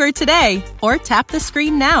local Kroger today, or tap the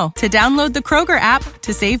screen now to download the Kroger app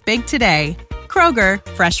to save big today. Kroger,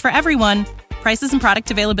 fresh for everyone. Prices and product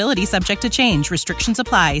availability subject to change. Restrictions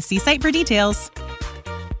apply. See site for details.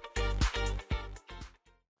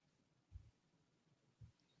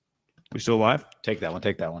 We still alive? Take that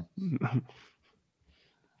one.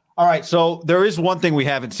 All right, so there is one thing we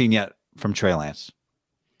haven't seen yet from Trey Lance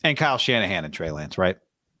and Kyle Shanahan and Trey Lance, right?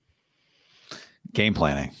 Game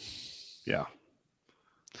planning. Yeah.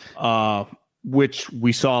 Which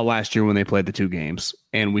we saw last year when they played the 2 games,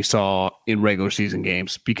 and we saw in regular season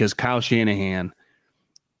games, because Kyle Shanahan,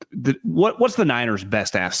 what's the Niners'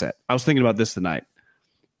 best asset? I was thinking about this tonight.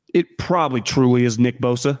 It probably truly is Nick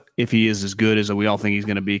Bosa, if he is as good as we all think he's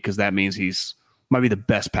going to be, because that means he's might be the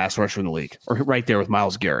best pass rusher in the league, or right there with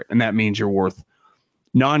Myles Garrett. And that means you're worth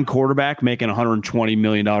non-quarterback making $120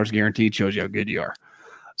 million guaranteed, shows you how good you are.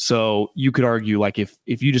 So you could argue, like, if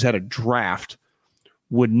you just had a draft,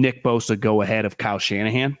 would Nick Bosa go ahead of Kyle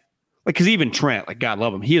Shanahan? Like, because even Trent, like, God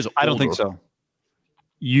love him, he is older. I don't think so.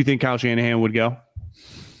 You think Kyle Shanahan would go?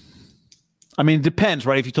 I mean, it depends,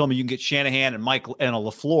 right? If you told me you can get Shanahan and Mike and a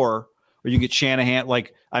LaFleur, or you get Shanahan,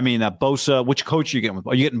 Bosa, which coach are you getting with?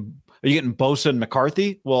 Are you getting Bosa and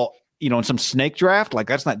McCarthy? Well, in some snake draft, like,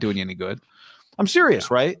 that's not doing you any good. I'm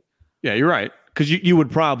serious, right? Yeah, you're right. Because you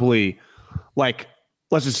would probably, like,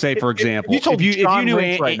 let's just say, for example,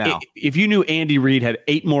 if you knew Andy Reid had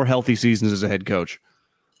 8 more healthy seasons as a head coach,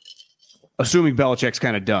 assuming Belichick's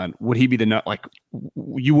kind of done, would he be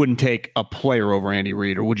you wouldn't take a player over Andy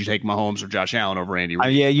Reid, or would you take Mahomes or Josh Allen over Andy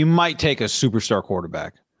Reid? Yeah, you might take a superstar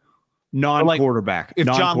quarterback. Non-quarterback. If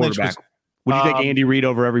John Lynch was, would you take Andy Reid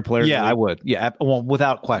over every player? Yeah, I would. Yeah, well,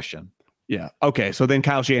 without question. Yeah. Okay, so then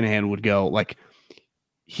Kyle Shanahan would go, like,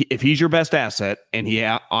 if he's your best asset, and he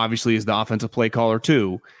obviously is the offensive play caller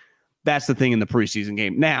too, that's the thing in the preseason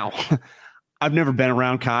game. Now, I've never been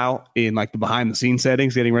around Kyle in, like, the behind-the-scenes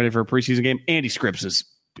settings, getting ready for a preseason game. Andy scripts his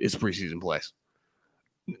preseason plays.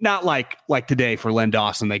 Not like today for Len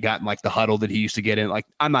Dawson, they got in, like, the huddle that he used to get in. Like,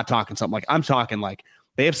 I'm not talking something like, I'm talking like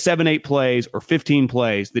they have 7-8 plays or 15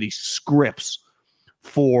 plays that he scripts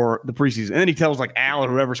for the preseason. And then he tells, like, Al or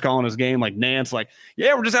whoever's calling his game, like Nance, like,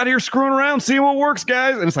 yeah, we're just out here screwing around, seeing what works,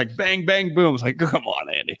 guys. And it's like, bang, bang, boom. It's like, come on,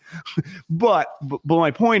 Andy. but my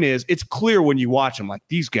point is, it's clear when you watch them, like,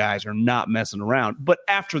 these guys are not messing around. But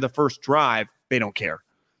after the first drive, they don't care.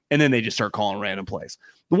 And then they just start calling random plays.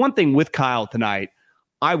 The one thing with Kyle tonight,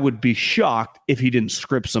 I would be shocked if he didn't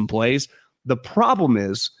script some plays. The problem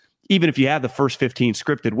is, even if you had the first 15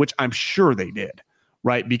 scripted, which I'm sure they did,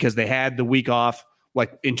 right? Because they had the week off,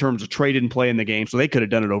 like, in terms of Trey didn't play in the game, so they could have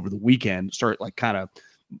done it over the weekend, start, like, kind of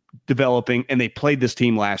developing. And they played this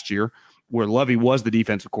team last year where Lovey was the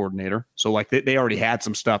defensive coordinator. So, like, they already had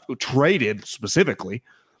some stuff traded specifically.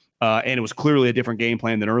 And it was clearly a different game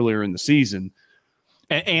plan than earlier in the season.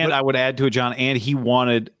 And I would add to it, John, and he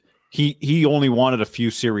only wanted a few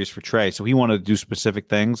series for Trey. So he wanted to do specific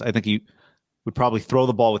things. I think he would probably throw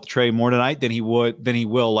the ball with Trey more tonight than he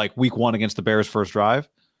will like week 1 against the Bears' first drive.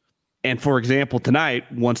 And for example,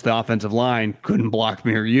 tonight, once the offensive line couldn't block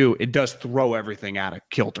me or you, it does throw everything out of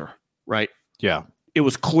kilter, right? Yeah. It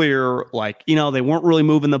was clear, like, they weren't really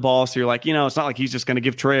moving the ball. So you're like, it's not like he's just going to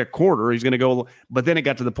give Trey a quarter. He's going to go. But then it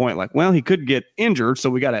got to the point, like, well, he could get injured. So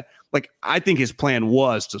we got to, like, I think his plan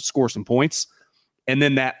was to score some points. And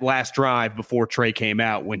then that last drive before Trey came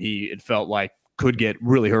out, when it felt like could get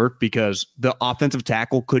really hurt because the offensive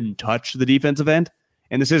tackle couldn't touch the defensive end.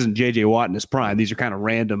 And this isn't J.J. Watt in his prime. These are kind of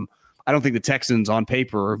random. I don't think the Texans on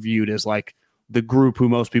paper are viewed as, like, the group who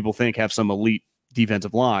most people think have some elite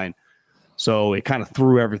defensive line. So it kind of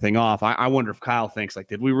threw everything off. I wonder if Kyle thinks, like,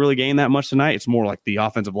 did we really gain that much tonight? It's more like the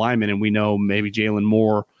offensive lineman, and we know maybe Jalen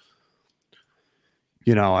Moore,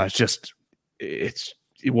 it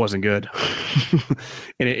wasn't good.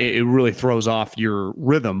 And it really throws off your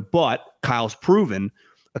rhythm. But Kyle's proven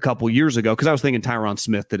a couple years ago, because I was thinking Tyron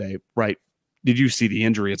Smith today, right? Did you see the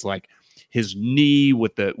injury? It's like his knee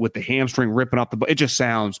with the hamstring ripping off the. It just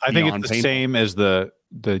sounds. I think it's the painful. Same as the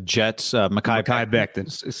Jets. Mekhi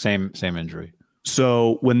Becton. Same injury.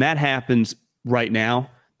 So when that happens right now,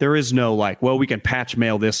 there is no, like, well, we can patch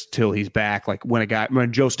mail this till he's back. Like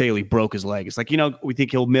when Joe Staley broke his leg, it's like, we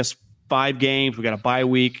think he'll miss 5 games. We got a bye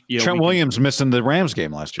week. Trent Williams missing the Rams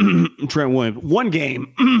game last year. Trent Williams, one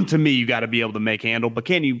game to me, you got to be able to make handle. But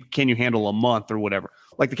can you handle a month or whatever?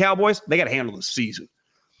 Like the Cowboys, they got to handle the season.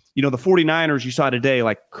 The 49ers you saw today,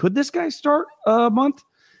 like, could this guy start a month?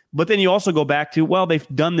 But then you also go back to, well, they've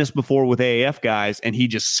done this before with AAF guys, and he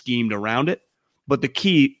just schemed around it. But the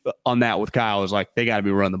key on that with Kyle is, like, they got to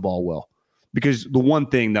be running the ball well. Because the one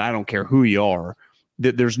thing that I don't care who you are,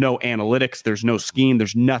 there's no analytics, there's no scheme,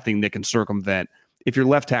 there's nothing that can circumvent. If your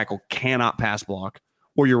left tackle cannot pass block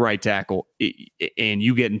or your right tackle, and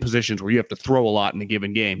you get in positions where you have to throw a lot in a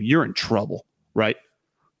given game, you're in trouble, right?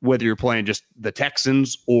 Whether you're playing just the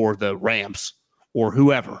Texans or the Rams or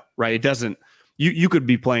whoever, right? It doesn't – you could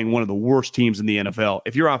be playing one of the worst teams in the NFL.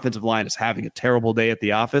 If your offensive line is having a terrible day at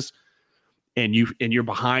the office, and you're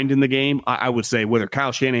behind in the game, I would say whether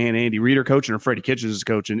Kyle Shanahan and Andy Reid are coaching or Freddie Kitchens is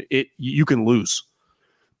coaching, you can lose.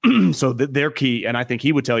 So their key, and I think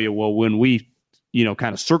he would tell you, well, when we,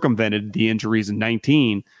 kind of circumvented the injuries in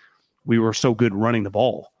 19, we were so good running the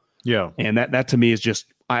ball. Yeah. And that to me is just,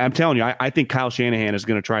 I'm telling you, I think Kyle Shanahan is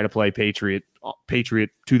going to try to play Patriot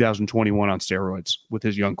 2021 on steroids with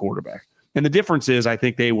his young quarterback. And the difference is I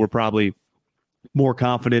think they were probably more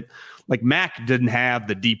confident. Like Mac didn't have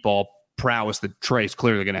the deep ball prowess that Trey's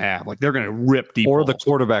clearly going to have. Like they're going to rip deep or balls. the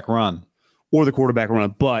quarterback run.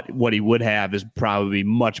 But what he would have is probably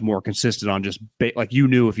much more consistent on just like you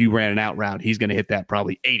knew if you ran an out route, he's going to hit that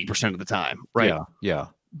probably 80% of the time, right? Yeah.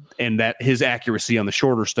 And that his accuracy on the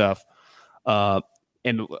shorter stuff,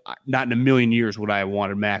 and not in a million years would I have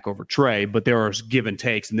wanted Mac over Trey, but there are give and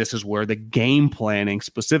takes, and this is where the game planning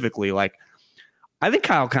specifically, like I think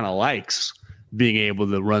Kyle kind of likes being able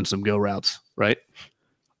to run some go routes, right?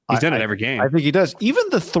 He's done it every game. I think he does. Even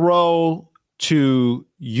the throw to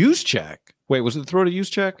Juszczyk. Wait, was it the throw to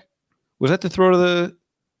Juszczyk? Was that the throw to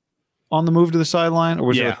on the move to the sideline, or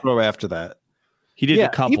was it a throw after that? He did a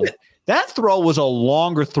couple. That throw was a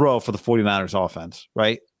longer throw for the 49ers offense,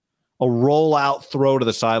 right? A rollout throw to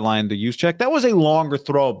the sideline to Juszczyk. That was a longer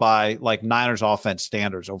throw by like Niners offense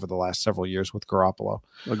standards over the last several years with Garoppolo.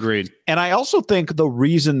 Agreed. And I also think the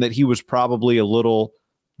reason that he was probably a little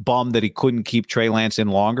bummed that he couldn't keep Trey Lance in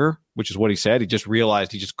longer, which is what he said. He just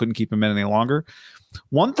realized he just couldn't keep him in any longer.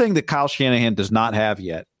 One thing that Kyle Shanahan does not have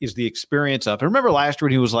yet is the experience of, I remember last year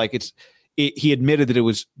when he was like, he admitted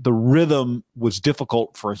that the rhythm was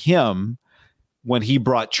difficult for him when he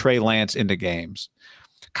brought Trey Lance into games.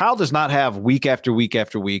 Kyle does not have week after week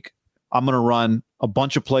after week. I'm going to run a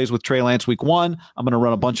bunch of plays with Trey Lance week 1. I'm going to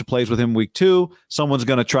run a bunch of plays with him week 2. Someone's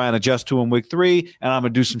going to try and adjust to him week 3. And I'm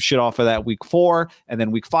going to do some shit off of that week 4 and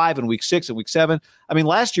then week 5 and week 6 and week 7. I mean,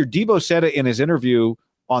 last year, Debo said it in his interview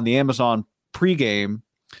on the Amazon pregame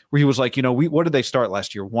where he was like, what did they start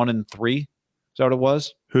last year? 1-3? Is that what it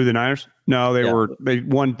was? Who, the Niners? No, they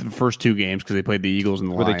won the first 2 games because they played the Eagles and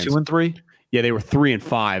the Lions. Were they 2-3? Yeah, they were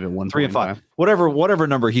 3-5 at one point. 3-5. Whatever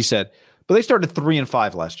number he said. But they started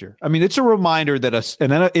 3-5 last year. I mean, it's a reminder that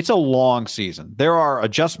it's a long season. There are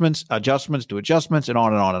adjustments to adjustments, and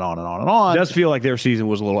on and on and on and on and on. It does feel like their season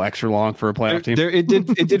was a little extra long for a playoff team. It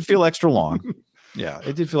did feel extra long. Yeah,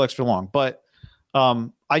 it did feel extra long. But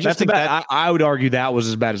I just think that I would argue that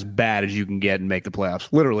was about as bad as you can get and make the playoffs.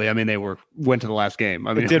 Literally, I mean, they went to the last game.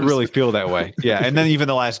 I mean, it did really feel that way. Yeah, and then even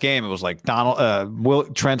the last game, it was like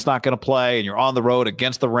Trent's not going to play, and you're on the road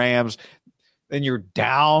against the Rams. Then you're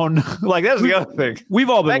down. Like that's the other thing. We've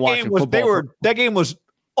all been watching football. That game was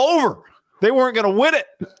over. They weren't going to win it.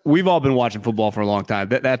 We've all been watching football for a long time.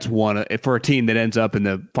 That's one for a team that ends up in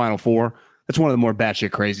the Final Four. That's one of the more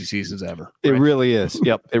batshit crazy seasons ever. Right? It really is.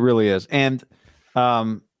 Yep, it really is. And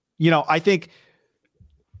I think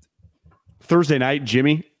Thursday night,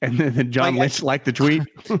 Jimmy, and then John Lynch liked the tweet.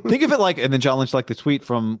 Think of it like, and then John Lynch liked the tweet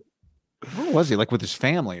from where was he? Like with his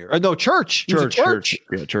family or no church? Church.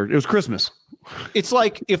 Yeah, church. It was Christmas. It's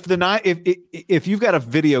like if you've got a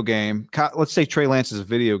video game, let's say Trey Lance is a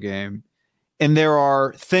video game, and there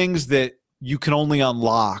are things that you can only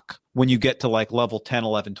unlock when you get to like level 10,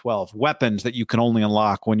 11, 12, weapons that you can only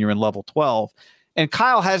unlock when you're in level 12. And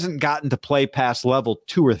Kyle hasn't gotten to play past level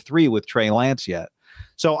 2 or 3 with Trey Lance yet.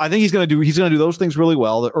 So I think he's going to do those things really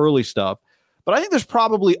well, the early stuff. But I think there's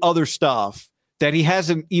probably other stuff that he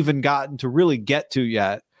hasn't even gotten to really get to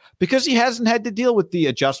yet because he hasn't had to deal with the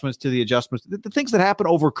adjustments, the things that happen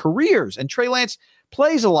over careers. And Trey Lance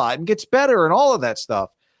plays a lot and gets better and all of that stuff.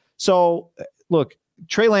 So look,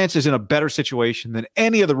 Trey Lance is in a better situation than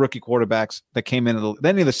any of the rookie quarterbacks that came in,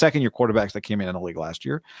 any of the second-year quarterbacks that came in the league last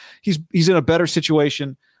year. He's in a better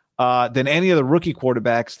situation than any of the rookie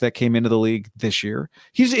quarterbacks that came into the league this year.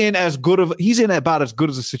 He's in about as good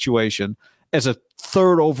as a situation as a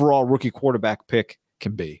third overall rookie quarterback pick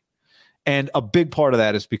can be. And a big part of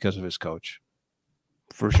that is because of his coach.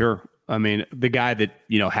 For sure. I mean, the guy that,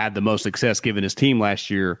 had the most success given his team last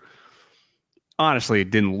year, honestly,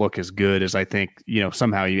 it didn't look as good as I think,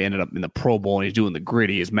 somehow he ended up in the Pro Bowl and he's doing the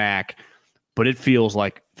gritty as Mac. But it feels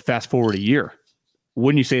like fast forward a year.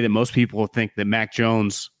 Wouldn't you say that most people think that Mac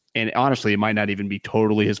Jones, and honestly, it might not even be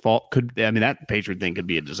totally his fault. That Patriot thing could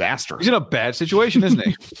be a disaster. He's in a bad situation, isn't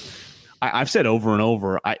he? I've said over and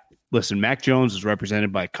over, listen, Mac Jones is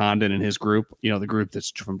represented by Condon and his group, the group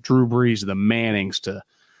that's from Drew Brees to the Mannings to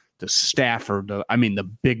Stafford, the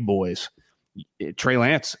big boys. Trey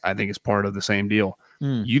Lance, I think, is part of the same deal.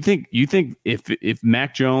 You think if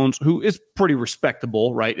Mac Jones, who is pretty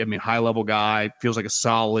respectable, right? I mean, high level guy, feels like a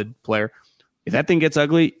solid player. If that thing gets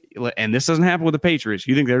ugly, and this doesn't happen with the Patriots,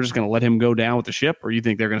 you think they're just going to let him go down with the ship, or you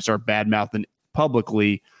think they're going to start bad-mouthing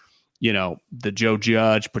publicly, the Joe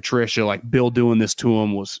Judge, Patricia, like Bill doing this to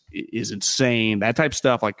him is insane, that type of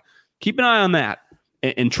stuff. Like, keep an eye on that.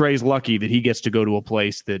 And Trey's lucky that he gets to go to a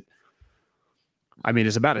place that, I mean,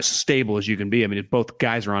 is about as stable as you can be. I mean, both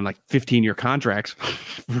guys are on like 15-year contracts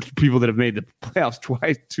for people that have made the playoffs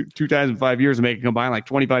twice, two times in 5 years, and make a combined like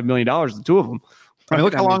 $25 million, the two of them. I mean,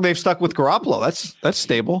 look how long they've stuck with Garoppolo. That's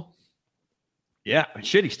stable. Yeah,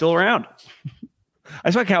 shit, he's still around.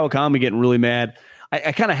 I saw Kawakami getting really mad.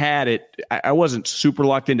 I kind of had it. I wasn't super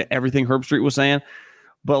locked into everything Herbstreit was saying,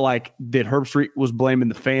 but like that Herbstreit was blaming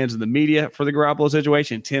the fans and the media for the Garoppolo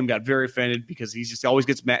situation. Tim got very offended because he just always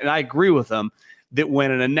gets mad. And I agree with him that when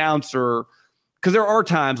an announcer, because there are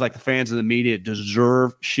times like the fans and the media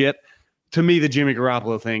deserve shit. To me, the Jimmy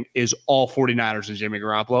Garoppolo thing is all 49ers and Jimmy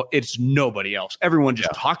Garoppolo. It's nobody else. Everyone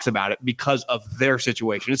just talks about it because of their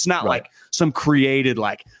situation. It's not like some created,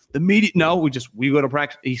 like the media. No, we go to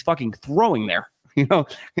practice. He's fucking throwing there.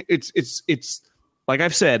 It's like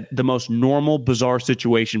I've said, the most normal, bizarre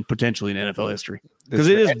situation potentially in NFL history. Because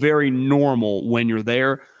it is very normal when you're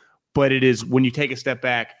there, but it is when you take a step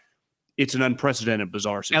back, it's an unprecedented,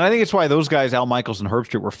 bizarre situation. And I think it's why those guys, Al Michaels and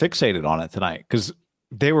Herbstreit, were fixated on it tonight, because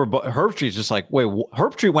Herbstreit's just like, wait,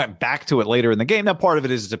 Herbstreit went back to it later in the game. Now, part of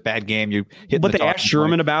it is it's a bad game. But they asked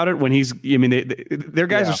Sherman about it when he's. I mean, their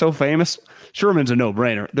guys are so famous. Sherman's a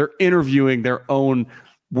no-brainer. They're interviewing their own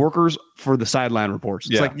workers for the sideline reports.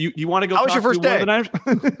 It's like you want to go. How was your first day?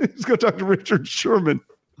 Let's go talk to Richard Sherman.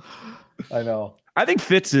 I know. I think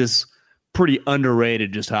Fitz is pretty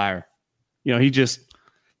underrated, just higher.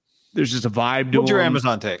 There's just a vibe to Hold your him.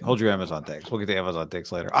 Amazon take. Hold your Amazon takes. We'll get the Amazon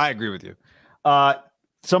takes later. I agree with you.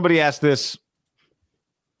 Somebody asked this.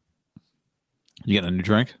 You getting a new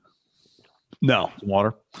drink? No. Some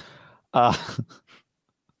water.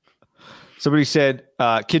 Somebody said,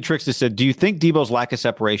 Kid Trickster said, do you think Debo's lack of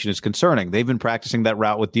separation is concerning? They've been practicing that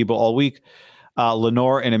route with Debo all week.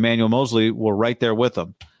 Lenore and Emmanuel Mosley were right there with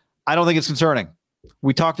them. I don't think it's concerning.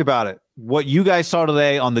 We talked about it. What you guys saw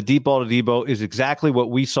today on the deep ball to Debo is exactly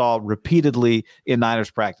what we saw repeatedly in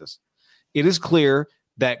Niners practice. It is clear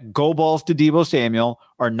that go balls to Debo Samuel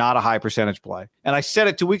are not a high percentage play. And I said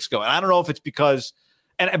it 2 weeks ago. And I don't know if it's because,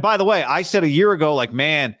 and by the way, I said a year ago, like,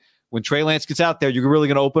 man, when Trey Lance gets out there, you're really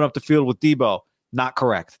going to open up the field with Debo. Not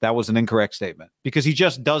correct. That was an incorrect statement because he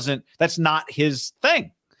just doesn't. That's not his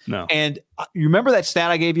thing. No. And you remember that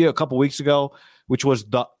stat I gave you a couple weeks ago, which was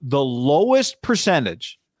the lowest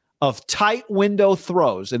percentage of tight window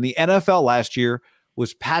throws in the NFL last year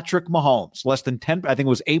was Patrick Mahomes. Less than 10. I think it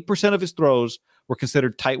was 8% of his throws were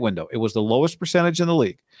considered tight window. It was the lowest percentage in the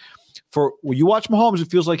league. For when you watch Mahomes,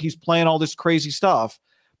 it feels like he's playing all this crazy stuff.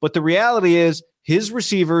 But the reality is his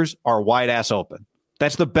receivers are wide ass open.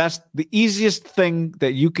 That's the easiest thing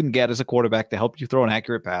that you can get as a quarterback to help you throw an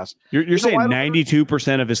accurate pass. You're saying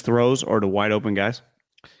 92% of his throws are to wide open guys?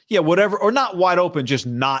 Yeah, whatever. Or not wide open, just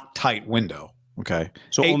not tight window. Okay.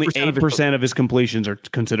 So only 8% of his completions are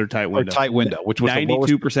considered tight window. Or tight window, which was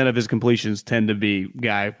 92% of his completions tend to be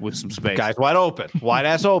guy with some space. Guys wide open, wide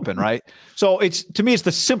ass open, right? So to me, it's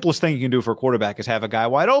the simplest thing you can do for a quarterback is have a guy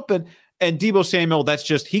wide open. And Debo Samuel,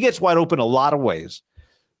 he gets wide open a lot of ways.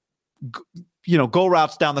 Go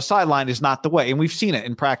routes down the sideline is not the way. And we've seen it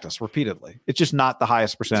in practice repeatedly. It's just not the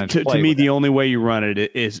highest percentage. To me, the only way you run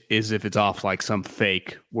it is if it's off like some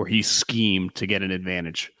fake where he's schemed to get an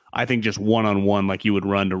advantage. I think just one-on-one, like you would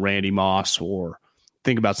run to Randy Moss, or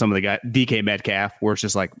think about some of the guys, DK Metcalf, where it's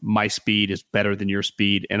just like my speed is better than your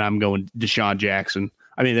speed, and I'm going Deshaun Jackson.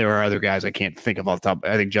 I mean, there are other guys I can't think of off the top.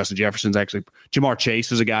 I think Justin Jefferson's actually – Jamar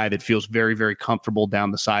Chase is a guy that feels very, very comfortable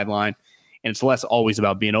down the sideline, and it's less always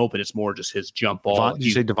about being open. It's more just his jump ball. Did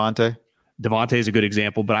you say Devontae? Devontae is a good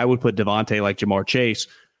example, but I would put Devontae like Jamar Chase.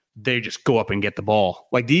 They just go up and get the ball.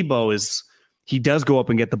 Like Debo is – he does go up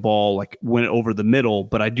and get the ball, like went over the middle,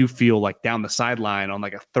 but I do feel like down the sideline on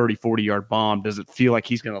like a 30, 40-yard bomb, does it feel like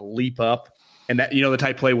he's going to leap up? And that, the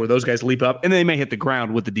type play where those guys leap up and they may hit the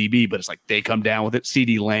ground with the DB, but it's like they come down with it.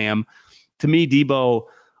 CeeDee Lamb. To me, Debo,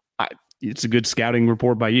 it's a good scouting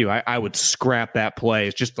report by you. I would scrap that play.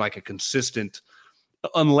 It's just like a consistent,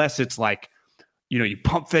 unless it's like, you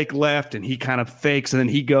pump fake left and he kind of fakes and then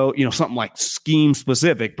he go, something like scheme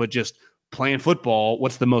specific, but just playing football,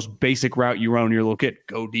 what's the most basic route you run when you're a little kid?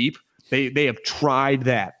 Go deep. They have tried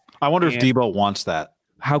that. I wonder if Debo wants that.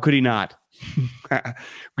 How could he not?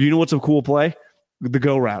 You know what's a cool play? The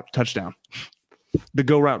go route, touchdown. The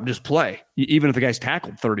go route, just play. Even if the guy's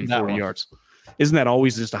tackled 30, 40 yards. Isn't that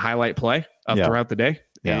always just a highlight play throughout the day?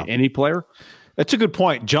 Yeah. Any player? That's a good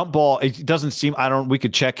point. Jump ball. It doesn't seem. We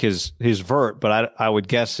could check his vert, but I would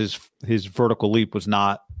guess his vertical leap was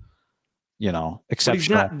not,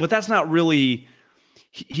 exceptional. But that's not really.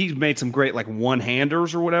 He's made some great like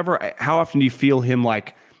one-handers or whatever. How often do you feel him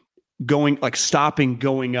like going, like stopping,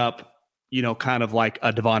 going up, kind of like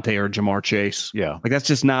a Devontae or a Jamar Chase? Yeah, like that's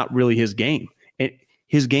just not really his game.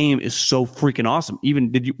 His game is so freaking awesome.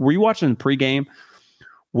 Even were you watching the pregame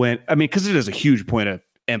because it is a huge point of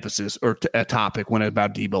emphasis or a topic when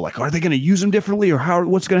about Debo, like, are they going to use him differently or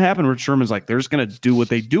what's going to happen? Rich Sherman's like, they're just going to do what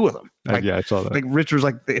they do with him. Like, I saw that. Like Richard's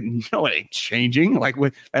like, no, it ain't changing. Like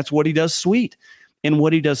that's what he does sweet. And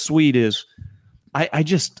what he does sweet is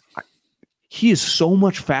he is so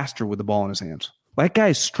much faster with the ball in his hands. That guy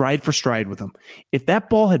is stride for stride with him. If that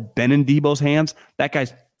ball had been in Debo's hands, that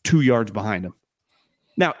guy's 2 yards behind him.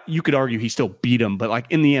 Now, you could argue he still beat him, but like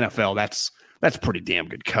in the NFL, that's pretty damn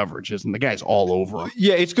good coverage, isn't it? The guy's all over him.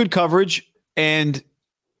 Yeah, it's good coverage. And,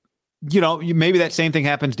 maybe that same thing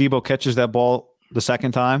happens. Debo catches that ball the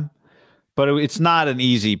second time, but it's not an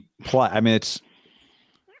easy play. I mean, it's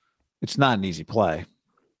not an easy play.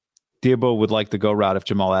 Debo would like the go route if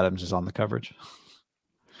Jamal Adams is on the coverage.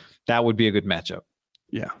 That would be a good matchup.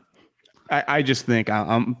 Yeah. I just think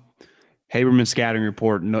I'm Haberman scouting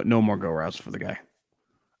report, no more go routes for the guy.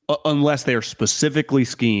 Unless they're specifically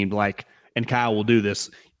schemed, like, and Kyle will do this.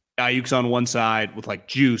 Ayuk's on one side with like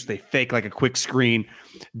juice. They fake like a quick screen.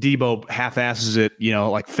 Debo half-asses it,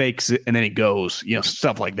 like fakes it, and then he goes,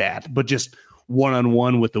 stuff like that. But just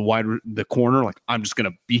one-on-one with the corner, like, I'm just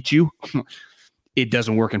going to beat you. It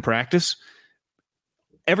doesn't work in practice.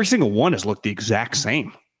 Every single one has looked the exact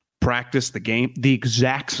same. Practice, the game, the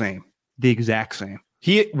exact same.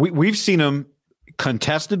 We've seen him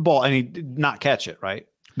contested ball and he did not catch it, right?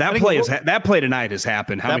 That play tonight has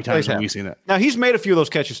happened. How many times have we seen that? Now he's made a few of those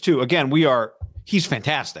catches too. Again, he's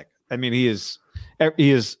fantastic. I mean,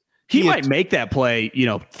 he might make that play,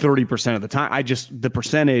 30% of the time. the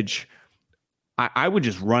percentage, I would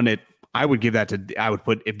just run it. I would give that I would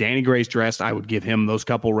put, if Danny Gray's dressed, I would give him those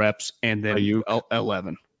couple reps and then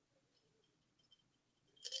 11.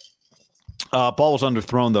 Ball was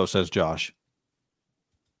underthrown though, says Josh.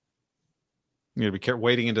 You got to be careful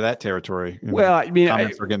wading into that territory. Well, I mean,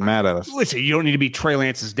 comments are getting mad at us. Listen, you don't need to be Trey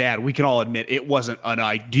Lance's dad. We can all admit it wasn't an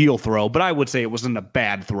ideal throw, but I would say it wasn't a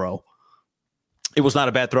bad throw. It was not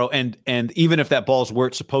a bad throw, and even if that ball's where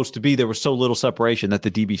it's supposed to be, there was so little separation that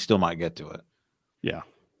the DB still might get to it. Yeah,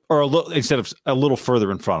 or instead of a little further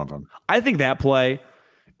in front of him. I think that play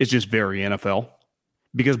is just very NFL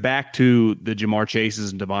because back to the Jamar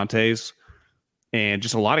Chases and Devontaes, and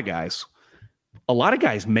just a lot of guys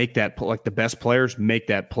make that, like the best players make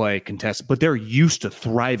that play contested, but they're used to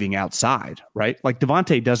thriving outside, right? Like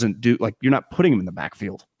Devontae doesn't do, like, you're not putting him in the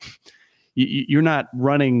backfield. You're not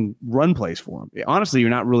running run plays for him. Honestly, you're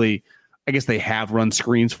not really, I guess they have run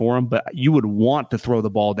screens for him, but you would want to throw the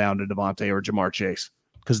ball down to Devontae or Jamar Chase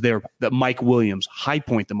because they're the Mike Williams, high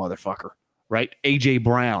point the motherfucker, right? AJ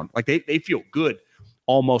Brown, like they feel good,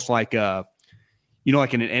 almost like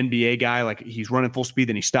like an NBA guy, like he's running full speed,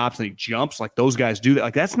 then he stops and he jumps. Like those guys do that.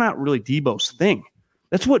 Like that's not really Debo's thing.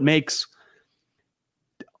 That's what makes.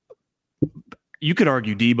 You could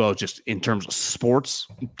argue Debo just in terms of sports,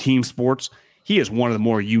 team sports. He is one of the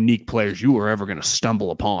more unique players you are ever going to stumble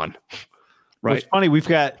upon. Right. Well, it's funny. We've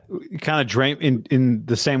got kind of in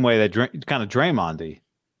the same way that kind of Draymond-y.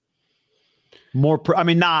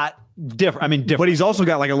 Not different. Different. But he's also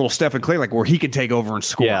got like a little Stephen Clay, like where he can take over and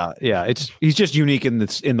score. Yeah. He's just unique in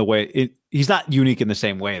the way he's not unique in the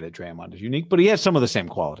same way that Draymond is unique, but he has some of the same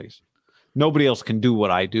qualities. Nobody else can do what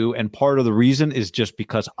I do, and part of the reason is just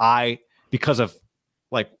because of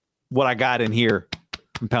like what I got in here.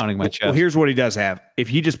 I'm pounding my chest. Well, here's what he does have. If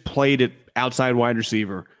he just played it outside wide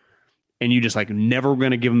receiver, and you just like never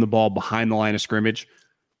going to give him the ball behind the line of scrimmage,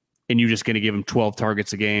 and you're just going to give him 12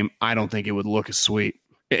 targets a game, I don't think it would look as sweet.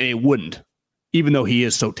 It wouldn't, even though he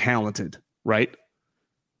is so talented, right?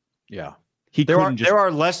 Yeah. There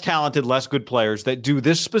are less talented, less good players that do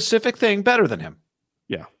this specific thing better than him.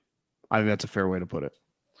 Yeah. I think that's a fair way to put it.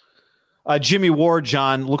 Jimmy Ward,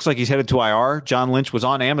 John, looks like he's headed to IR. John Lynch was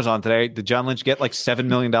on Amazon today. Did John Lynch get like $7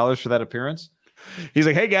 million for that appearance? He's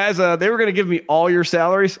like, hey, guys, they were going to give me all your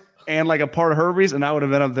salaries and like a part of Herbie's, and I would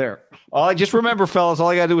have been up there. Just remember, fellas, all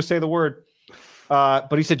I got to do is say the word.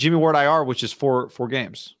 But he said Jimmy Ward IR, which is four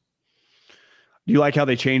games. Do you like how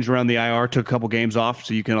they changed around the IR, took a couple games off,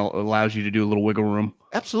 so allows you to do a little wiggle room?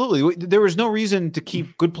 Absolutely. There was no reason to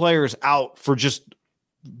keep good players out for just.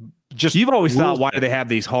 You've always thought, why do they have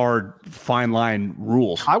these hard, fine line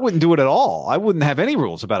rules? I wouldn't do it at all. I wouldn't have any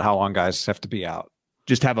rules about how long guys have to be out.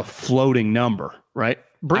 Just have a floating number, right?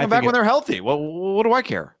 Bring them back when they're healthy. Well, what do I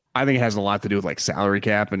care? I think it has a lot to do with like salary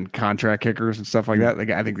cap and contract kickers and stuff like that. Like,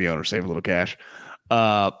 I think the owners save a little cash.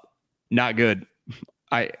 Not good.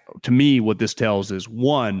 To me, what this tells is,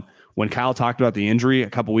 one, when Kyle talked about the injury a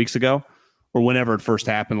couple weeks ago, or whenever it first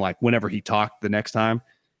happened, like whenever he talked the next time,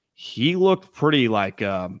 he looked pretty like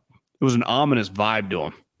it was an ominous vibe to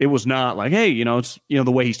him. It was not like, hey, it's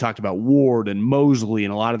the way he's talked about Ward and Mosley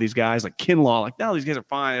and a lot of these guys like Kinlaw, like, no, these guys are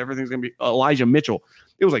fine. Everything's gonna be Elijah Mitchell.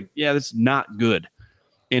 It was like, yeah, that's not good.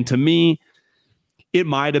 And to me, it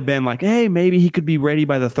might have been like, hey, maybe he could be ready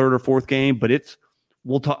by the third or fourth game, but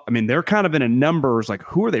we'll talk. I mean, they're kind of in a numbers like,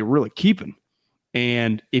 who are they really keeping?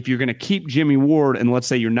 And if you're going to keep Jimmy Ward, and let's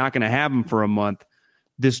say you're not going to have him for a month,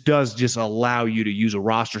 this does just allow you to use a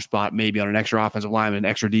roster spot, maybe on an extra offensive lineman,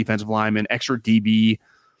 extra defensive lineman, extra DB,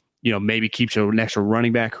 maybe keeps you an extra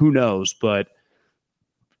running back. Who knows? But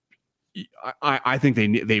I think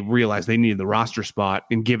they realized they needed the roster spot,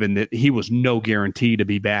 and given that he was no guarantee to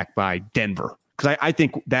be back by Denver, because I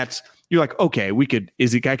think you're like, okay,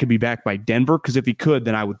 the guy could be back by Denver? Because if he could,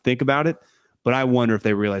 then I would think about it. But I wonder if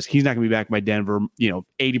they realize he's not going to be back by Denver.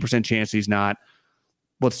 80% chance he's not.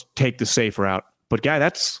 Let's take the safe route. But guy,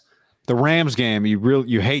 that's the Rams game.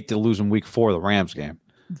 You hate to lose in week 4, the Rams game.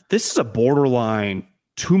 This is a borderline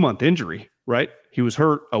 2-month injury, right? He was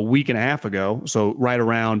hurt a week and a half ago. So right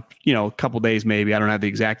around, a couple days, maybe, I don't have the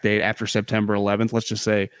exact date, after September 11th, let's just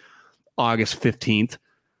say August 15th.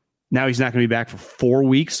 Now he's not going to be back for 4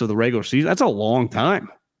 weeks. So the regular season, that's a long time.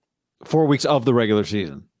 4 weeks of the regular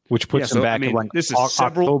season, which puts him back this is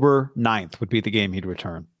October 9th would be the game he'd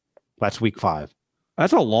return. That's week 5.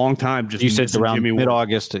 That's a long time. Just you said around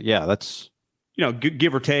mid-August. Yeah, that's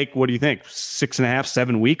give or take. What do you think? 6.5,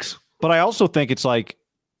 7 weeks. But I also think it's like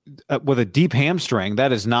with a deep hamstring,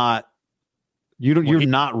 that is not. You're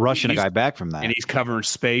not rushing a guy back from that, and he's covering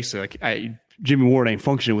space. Like Jimmy Ward ain't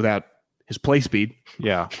functioning without his play speed.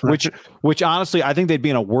 Yeah, which honestly, I think they'd be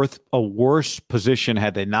in a worse position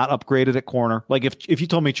had they not upgraded at corner. Like if you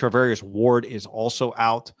told me Charvarius Ward is also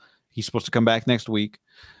out, he's supposed to come back next week.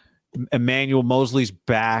 Emmanuel Mosley's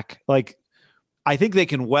back. Like, I think they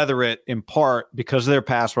can weather it in part because of their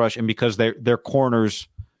pass rush and because their corners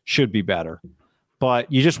should be better. But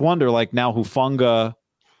you just wonder, like, now Hufanga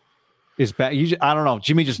is back. I don't know.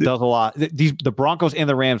 Jimmy just does a lot. The Broncos and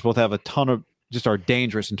the Rams both have a ton of just are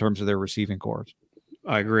dangerous in terms of their receiving corps.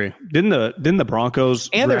 I agree. Didn't the Broncos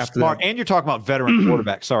and they're smart? And you're talking about veteran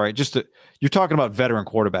quarterbacks. Sorry, you're talking about veteran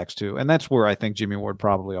quarterbacks too, and that's where I think Jimmy Ward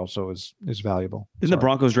probably also is valuable. Didn't the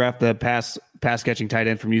Broncos draft the pass catching tight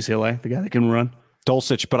end from UCLA, the guy that can run?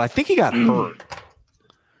 Dulcich, but I think he got hurt.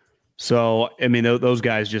 So, I mean, those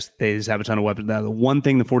guys they just have a ton of weapons. Now, the one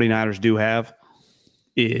thing the 49ers do have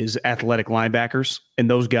is athletic linebackers. And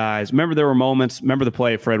those guys, remember the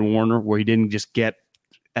play of Fred Warner where he didn't just get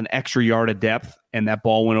an extra yard of depth and that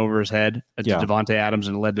ball went over his head to Devontae Adams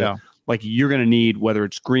and led to, like, you're going to need, whether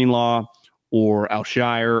it's Greenlaw or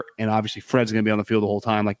Alshire, and obviously Fred's going to be on the field the whole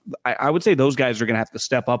time. Like, I would say those guys are going to have to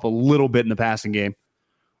step up a little bit in the passing game,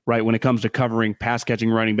 right, when it comes to covering pass-catching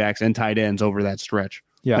running backs and tight ends over that stretch.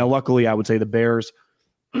 Yeah. Now, luckily, I would say the Bears,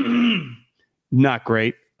 not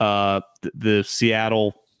great. The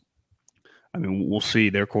Seattle, I mean, we'll see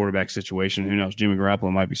their quarterback situation. Who knows? Jimmy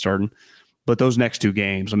Garoppolo might be starting. But those next two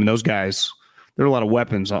games, I mean, those guys, there are a lot of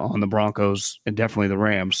weapons on the Broncos and definitely the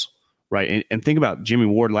Rams, right? And think about Jimmy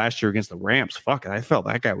Ward last year against the Rams. Fuck it. I felt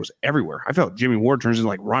that guy was everywhere. I felt Jimmy Ward turns into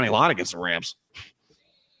like Ronnie Lott against the Rams.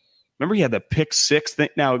 Remember he had the pick six thing?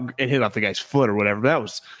 Now it hit off the guy's foot or whatever. But I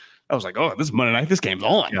was like, oh, this is Monday night. This game's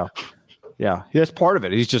on. Yeah. That's part of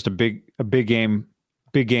it. He's just a big game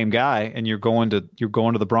guy, and you're going to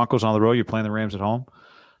the Broncos on the road. You're playing the Rams at home.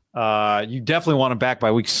 You definitely want him back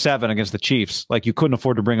by week 7 against the Chiefs. Like, you couldn't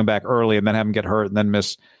afford to bring him back early and then have him get hurt and then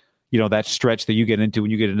miss, that stretch that you get into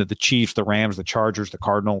when you get into the Chiefs, the Rams, the Chargers, the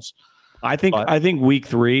Cardinals. I think week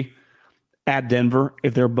 3 at Denver,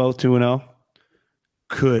 if they're both 2-0,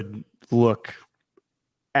 could look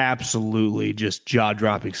absolutely just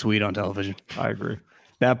jaw-dropping sweet on television. I agree.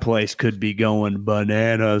 That place could be going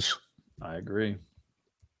bananas. I agree.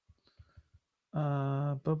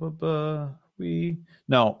 All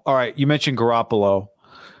right. You mentioned Garoppolo.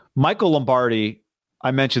 Michael Lombardi,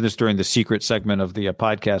 I mentioned this during the secret segment of the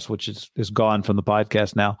podcast, which is gone from the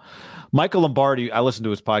podcast now. Michael Lombardi, I listened to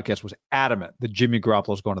his podcast, was adamant that Jimmy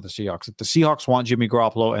Garoppolo is going to the Seahawks. That the Seahawks want Jimmy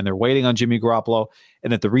Garoppolo and they're waiting on Jimmy Garoppolo,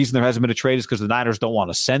 and that the reason there hasn't been a trade is because the Niners don't want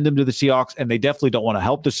to send him to the Seahawks, and they definitely don't want to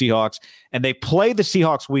help the Seahawks. And they play the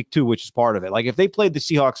Seahawks week 2, which is part of it. Like, if they played the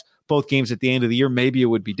Seahawks both games at the end of the year, maybe it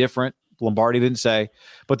would be different. Lombardi didn't say.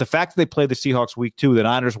 But the fact that they play the Seahawks week 2, the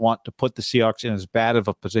Niners want to put the Seahawks in as bad of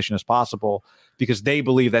a position as possible because they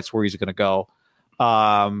believe that's where he's going to go.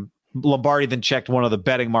 Lombardi then checked one of the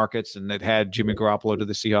betting markets, and it had Jimmy Garoppolo to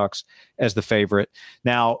the Seahawks as the favorite.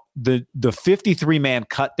 Now, the 53-man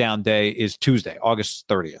cut down day is Tuesday, August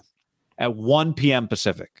 30th at 1 p.m.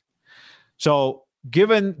 Pacific. So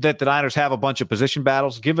given that the Niners have a bunch of position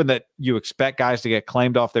battles, given that you expect guys to get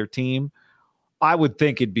claimed off their team, I would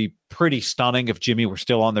think it'd be pretty stunning if Jimmy were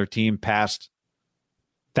still on their team past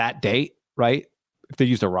that date, right? If they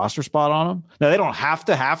used a roster spot on him. Now, they don't have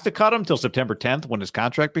to cut him till September 10th when his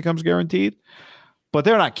contract becomes guaranteed, but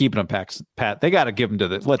they're not keeping him, Pat. They got to give him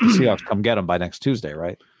let the Seahawks come get him by next Tuesday,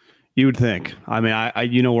 right? You would think. I mean, I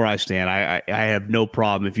you know where I stand. I have no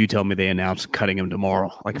problem if you tell me they announce cutting him tomorrow,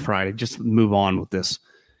 like Friday. Just move on with this.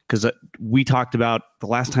 Because we talked about the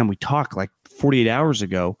last time we talked, like 48 hours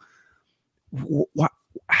ago.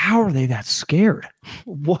 How are they that scared?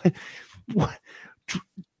 What? Do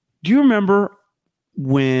you remember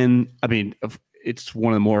when, I mean, it's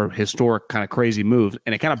one of the more historic kind of crazy moves,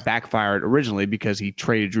 and it kind of backfired originally because he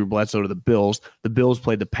traded Drew Bledsoe to the Bills. The Bills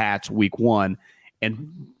played the Pats week 1,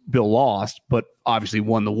 and Bill lost, but obviously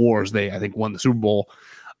won the wars. They, I think, won the Super Bowl.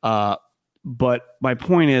 But my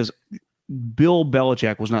point is, Bill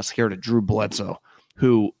Belichick was not scared of Drew Bledsoe,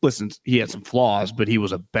 who, listen, he had some flaws, but he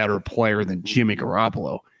was a better player than Jimmy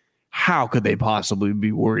Garoppolo. How could they possibly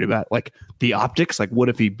be worried about, like, the optics? Like, what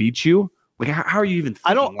if he beats you? Like, how are you even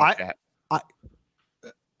thinking that?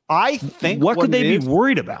 I think what could they be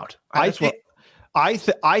worried about? I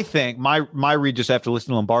think my read just after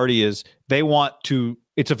listening to Lombardi is they want to.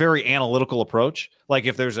 It's a very analytical approach. Like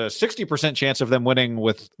if there's a 60% chance of them winning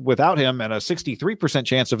without him and a 63%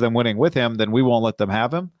 chance of them winning with him, then we won't let them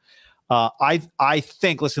have him. I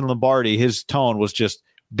think listening to Lombardi, his tone was just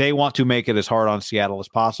they want to make it as hard on Seattle as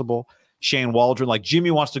possible. Shane Waldron, like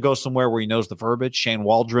Jimmy wants to go somewhere where he knows the verbiage. Shane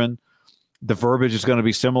Waldron, the verbiage is going to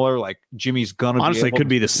be similar. Like Jimmy's going to honestly, it could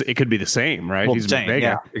be the same, right? Well, He's same,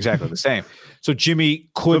 yeah, exactly the same. So Jimmy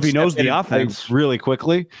could, if he knows the offense really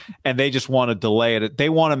quickly, and they just want to delay it. They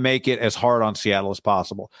want to make it as hard on Seattle as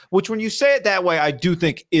possible. Which, when you say it that way, I do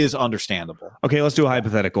think is understandable. Okay, let's do a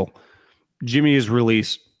hypothetical. Jimmy is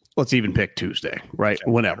released. Let's even pick Tuesday, right?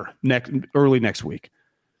 Okay. Whenever early next week,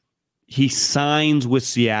 he signs with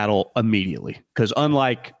Seattle immediately because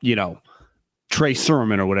unlike Trey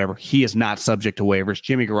Sermon or whatever, he is not subject to waivers.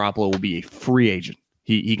 Jimmy Garoppolo will be a free agent.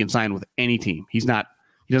 He can sign with any team. He doesn't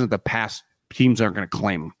have to pass. Teams aren't going to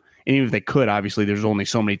claim him. And even if they could, obviously, there's only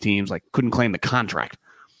so many teams couldn't claim the contract.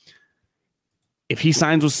 If he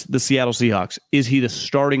signs with the Seattle Seahawks, is he the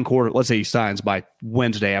starting quarterback? Let's say he signs by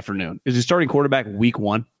Wednesday afternoon. Is he starting quarterback week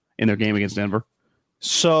 1 in their game against Denver?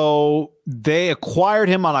 So they acquired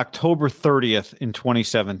him on October 30th in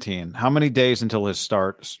 2017. How many days until his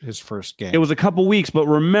first game? It was a couple weeks, but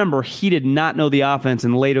remember, he did not know the offense,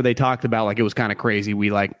 and later they talked about it was kind of crazy. We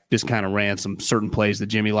just kind of ran some certain plays that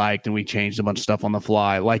Jimmy liked, and we changed a bunch of stuff on the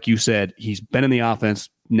fly. Like you said, he's been in the offense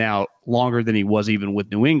now longer than he was even with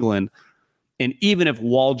New England. And even if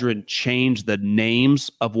Waldron changed the names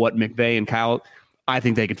of what McVay and Kyle, I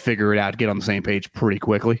think they could figure it out, get on the same page pretty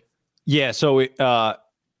quickly. Yeah, so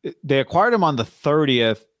they acquired him on the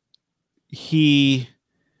 30th. He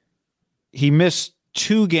missed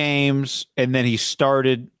 2 games, and then he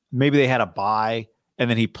started. Maybe they had a bye, and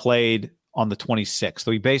then he played on the 26th. So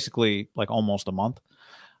he basically almost a month.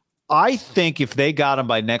 I think if they got him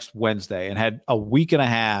by next Wednesday and had a week and a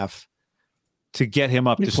half to get him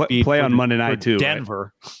up to speed, play on Monday night too,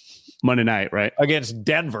 Denver, right? Monday night, right? Against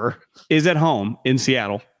Denver is at home in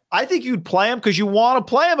Seattle. I think you'd play him because you want to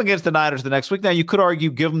play him against the Niners the next week. Now you could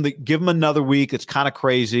argue give him another week. It's kind of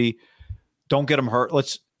crazy. Don't get him hurt.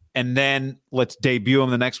 Let's debut him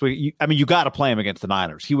the next week. You got to play him against the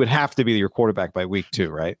Niners. He would have to be your quarterback by week 2,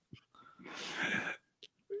 right?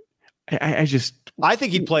 I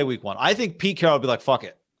think he'd play week 1. I think Pete Carroll would be like, fuck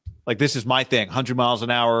it. This is my thing. 100 miles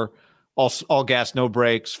an hour, all gas, no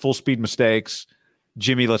brakes, full speed mistakes.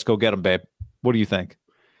 Jimmy, let's go get him, babe. What do you think?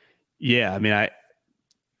 Yeah,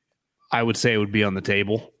 I would say it would be on the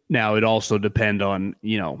table. Now, it also depend on,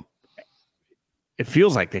 it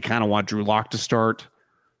feels like they kind of want Drew Lock to start.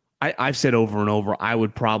 I've said over and over, I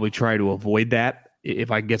would probably try to avoid that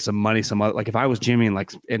if I get some money, if I was Jimmy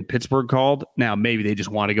and Pittsburgh called, now maybe they just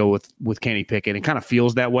want to go with Kenny Pickett. It kind of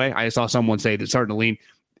feels that way. I saw someone say they're starting to lean.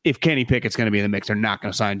 If Kenny Pickett's going to be in the mix, they're not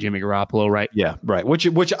going to sign Jimmy Garoppolo, right? Yeah, right. Which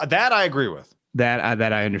that I agree with. That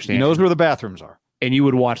I understand. He knows where the bathrooms are. And you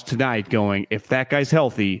would watch tonight going, if that guy's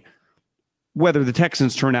healthy, whether the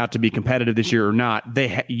Texans turn out to be competitive this year or not,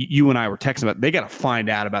 you and I were texting about, they got to find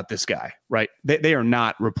out about this guy, right? They are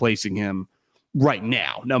not replacing him right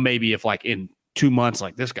now. Now, maybe if like in 2 months,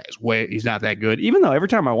 like this guy's he's not that good. Even though every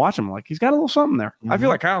time I watch him, I'm like, he's got a little something there. I feel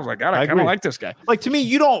like Kyle's like, God, I kind of like this guy. Like, to me,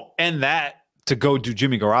 you don't end that to go do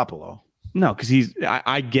Jimmy Garoppolo. No, because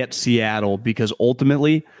I get Seattle because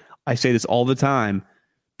ultimately, I say this all the time,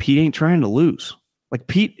 Pete ain't trying to lose. Like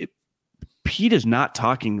Pete is not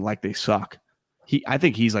talking like they suck. I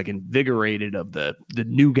think he's like invigorated of the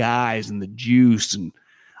new guys and the juice, and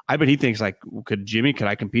I bet he thinks like, could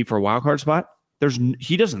I compete for a wild card spot?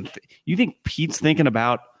 He doesn't. You think Pete's thinking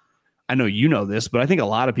about? I know you know this, but I think a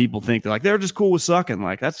lot of people think they're just cool with sucking.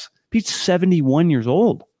 Like Pete's 71 years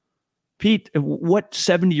old. Pete, what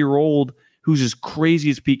 70-year-old who's as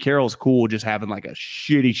crazy as Pete Carroll is cool with just having like a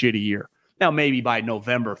shitty year? Now maybe by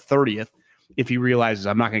November 30th, if he realizes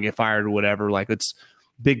I'm not going to get fired or whatever, like it's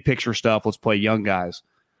big picture stuff. Let's play young guys.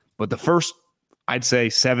 But the first, I'd say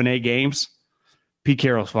 7-8 games, Pete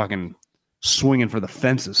Carroll's fucking swinging for the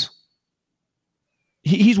fences.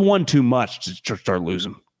 He's won too much to start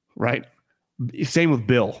losing, right? Same with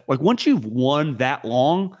Bill. Like once you've won that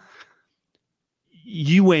long,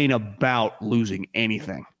 you ain't about losing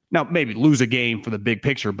anything. Now, maybe lose a game for the big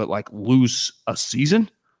picture, but like lose a season,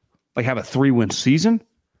 like have a 3-win season.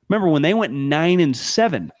 Remember when they went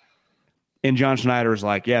 9-7 and John Schneider's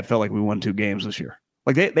like, yeah, it felt like we won 2 games this year.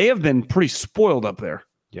 Like they have been pretty spoiled up there.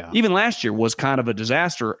 Yeah. Even last year was kind of a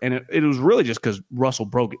disaster. And it was really just because Russell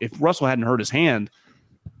broke. If Russell hadn't hurt his hand,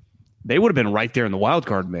 they would have been right there in the wild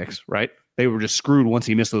card mix, right? They were just screwed once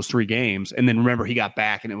he missed those 3 games. And then remember, he got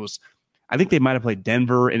back and I think they might have played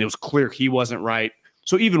Denver and it was clear he wasn't right.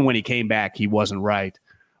 So even when he came back, he wasn't right.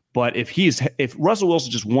 But if Russell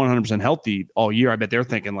Wilson's just 100% healthy all year, I bet they're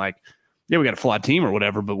thinking like, yeah, we got a flawed team or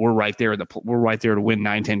whatever, but we're right there. We're right there to win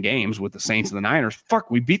 9-10 games with the Saints and the Niners. Fuck,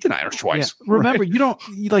 we beat the Niners twice. Yeah. Remember,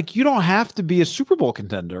 right? you don't have to be a Super Bowl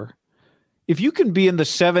contender. If you can be in the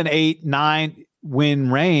 7, 8, 9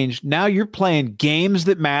 win range, now you're playing games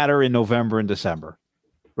that matter in November and December,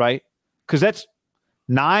 right? Because that's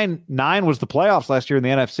 9 was the playoffs last year in the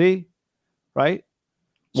NFC, right?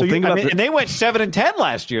 So and they went 7-10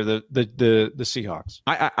 last year. The Seahawks.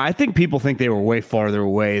 I think people think they were way farther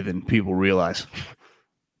away than people realize.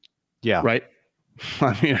 Yeah. Right.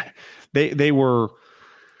 I mean, they were.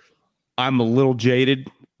 I'm a little jaded.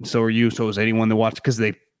 So are you. So is anyone that watched because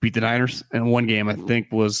they beat the Niners in one game. I think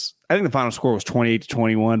the final score was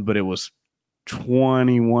 28-21, but it was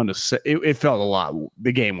 21-6. It felt a lot.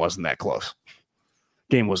 The game wasn't that close.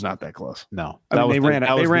 Game was not that close. No, they ran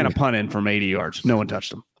a punt in from 80 yards. No one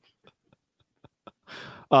touched them.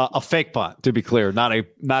 A fake punt, to be clear, not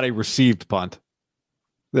a received punt.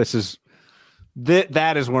 That is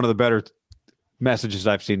one of the better messages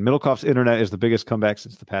I've seen. Middlecoff's internet is the biggest comeback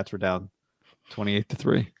since the Pats were down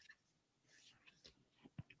 28-3.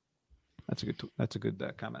 That's a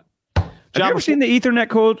good comment. Have you ever seen the Ethernet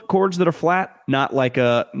cords that are flat? Not like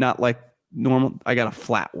normal. I got a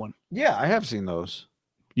flat one. Yeah, I have seen those.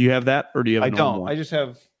 You have that, or do you have? I don't. One? I just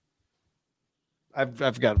have.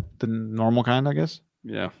 I've got the normal kind, I guess.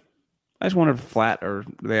 Yeah. I just wondered if flat or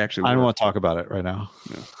they actually. I don't want to talk about it right now.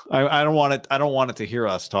 Yeah. I don't want it. I don't want it to hear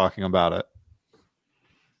us talking about it.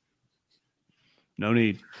 No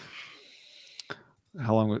need.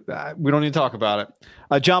 How long? We don't need to talk about it.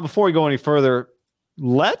 John, before we go any further,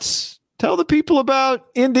 let's tell the people about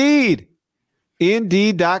Indeed.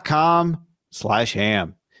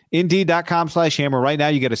 Indeed.com/ham. Indeed.com/ham. Right now,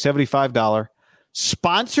 you get a $75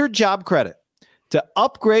 sponsored job credit to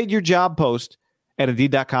upgrade your job post at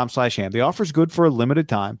Indeed.com/ham. The offer is good for a limited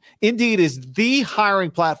time. Indeed is the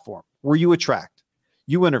hiring platform where you attract,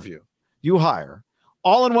 you interview, you hire,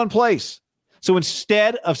 all in one place. So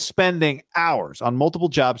instead of spending hours on multiple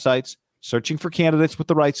job sites searching for candidates with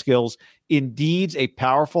the right skills, Indeed's a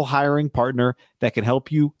powerful hiring partner that can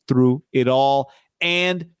help you through it all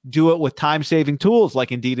and do it with time-saving tools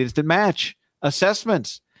like Indeed Instant Match,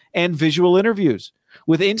 assessments, and visual interviews.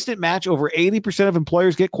 With Instant Match, over 80% of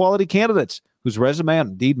employers get quality candidates whose resume on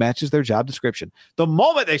Indeed matches their job description. The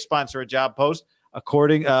moment they sponsor a job post,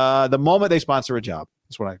 the moment they sponsor a job,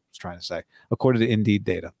 that's what I was trying to say, according to Indeed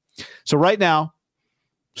data. So right now,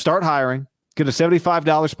 start hiring. Get a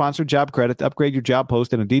 $75 sponsored job credit to upgrade your job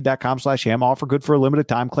post at Indeed.com/ham. Offer good for a limited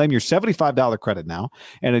time. Claim your $75 credit now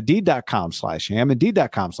at Indeed.com/ham.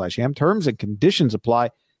 Indeed.com/ham. Terms and conditions apply.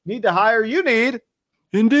 Need to hire? You need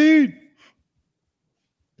Indeed.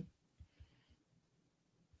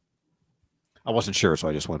 I wasn't sure, so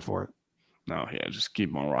I just went for it. No, yeah, just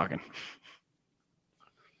keep on rocking.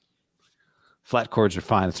 Flat cords are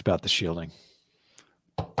fine. It's about the shielding.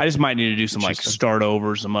 I just might need to do some like start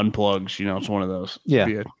over, some unplugs. It's one of those.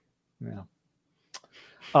 Yeah.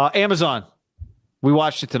 Amazon. We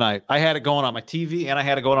watched it tonight. I had it going on my TV and I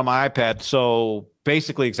had it going on my iPad. So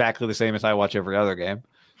basically exactly the same as I watch every other game.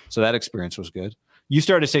 So that experience was good. You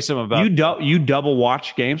started to say something about you double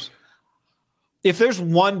watch games. If there's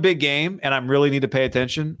one big game and I really need to pay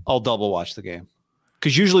attention, I'll double watch the game.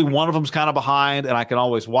 Because usually one of them's kind of behind and I can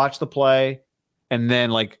always watch the play and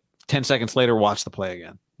then like 10 seconds later watch the play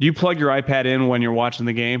again. Do you plug your iPad in when you're watching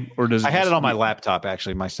the game? Or does I had it on my laptop,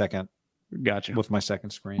 actually, Gotcha. With my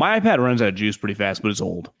second screen. My iPad runs out of juice pretty fast, but it's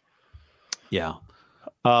old. Yeah.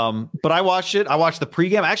 But I watched it. I watched the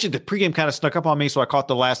pregame. Actually, the pregame kind of snuck up on me, so I caught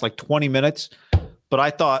the last like 20 minutes. But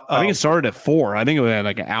I thought I think it started at 4. I think it was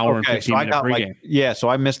like an hour and 15 minute pregame. So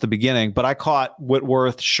I missed the beginning, but I caught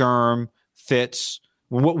Whitworth, Sherm, Fitz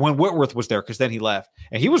when Whitworth was there because then he left,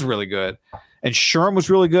 and he was really good. And Sherm was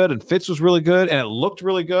really good, and Fitz was really good, and it looked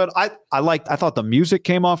really good. I thought the music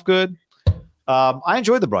came off good. I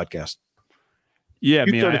enjoyed the broadcast. Yeah,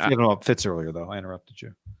 you started talking about Fitz earlier, though. I interrupted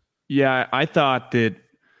you. Yeah, I thought that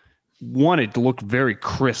it looked very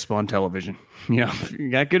crisp on television. You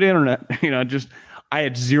got good internet. I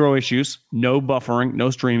had zero issues, no buffering,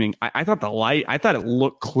 no streaming. I thought it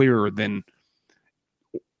looked clearer than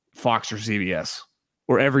Fox or CBS,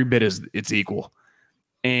 or every bit as it's equal.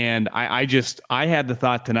 And I had the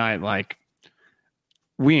thought tonight, like,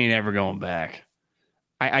 we ain't ever going back.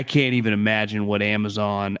 I can't even imagine what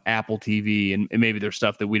Amazon, Apple TV, and maybe there's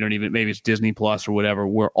stuff that we don't even, maybe it's Disney Plus or whatever,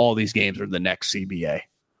 where all these games are the next CBA.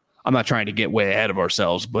 I'm not trying to get way ahead of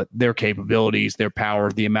ourselves, but their capabilities, their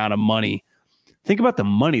power, the amount of money. Think about the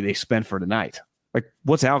money they spent for tonight. Like,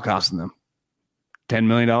 what's Al costing them? $10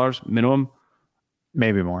 million minimum?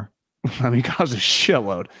 Maybe more. I mean, it costs a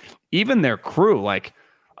shitload. Even their crew, like,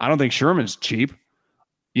 I don't think Sherman's cheap.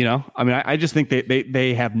 I mean, I just think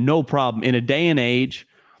they have no problem in a day and age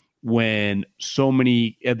when so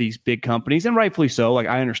many of these big companies, and rightfully so, like,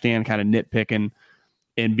 I understand kind of nitpicking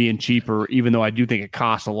and being cheaper, even though I do think it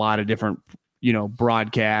costs a lot of different,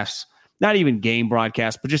 broadcasts, not even game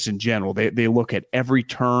broadcasts, but just in general, they look at every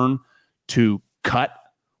turn to cut,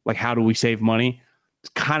 like, how do we save money? It's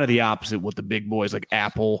kind of the opposite with the big boys like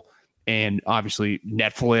Apple and obviously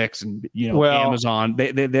Netflix and Amazon.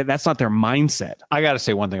 They that's not their mindset. I got to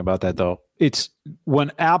say one thing about that, though. It's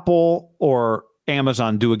when Apple or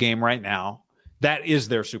Amazon do a game right now, that is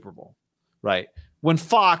their Super Bowl, right? When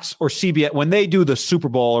Fox or CBS, when they do the Super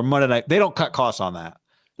Bowl or Monday night, they don't cut costs on that.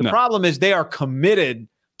 The problem is they are committed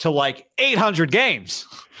to like 800 games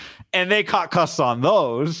and they cut costs on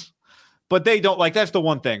those, but they don't, like, that's the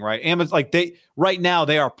one thing, right? Amazon, like,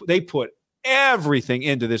 they put everything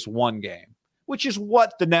into this one game, which is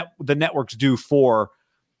what the networks do for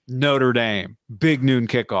Notre Dame, Big Noon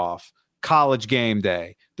Kickoff, College Game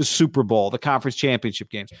Day, the Super Bowl, the conference championship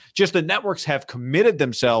games. Just the networks have committed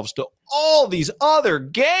themselves to all these other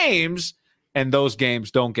games, and those games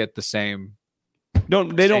don't get the same.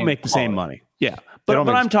 Don't make the same money. Yeah, but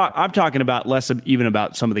I'm talking about less of even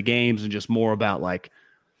about some of the games and just more about, like,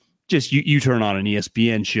 just you turn on an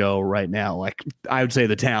ESPN show right now, like, I would say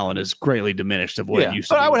the talent is greatly diminished of what it used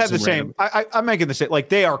to be. But I would have the same. I'm making the same. Like,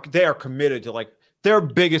 they are committed to, like, their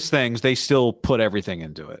biggest things. They still put everything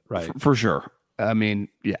into it, right? For sure. I mean,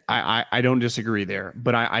 yeah, I don't disagree there,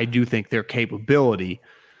 but I do think their capability.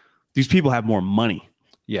 These people have more money.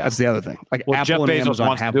 Yeah, that's the other thing. Like, Apple Jeff and Bezos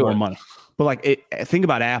Amazon have more money, but like, think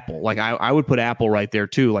about Apple. Like, I would put Apple right there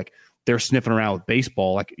too. Like, they're sniffing around with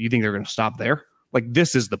baseball. Like, you think they're going to stop there? Like,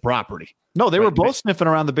 this is the property. No, they were both sniffing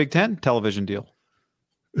around the Big Ten television deal.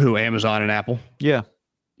 Who, Amazon and Apple? Yeah.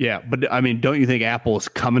 Yeah, but I mean, don't you think Apple is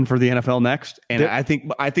coming for the NFL next? And I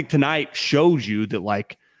think tonight shows you that,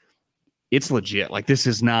 like, it's legit. Like, this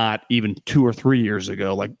is not even 2 or 3 years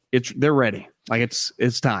ago. Like, they're ready. Like,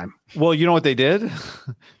 it's time. Well, you know what they did?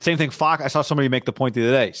 Same thing Fox. I saw somebody make the point the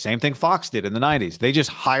other day. Same thing Fox did in the 90s. They just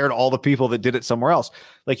hired all the people that did it somewhere else.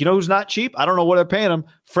 Like, you know who's not cheap? I don't know what they're paying him.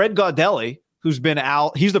 Fred Gaudelli, who's been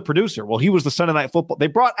Al. He's the producer. Well, he was the Sunday Night Football. They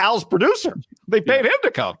brought Al's producer. They paid him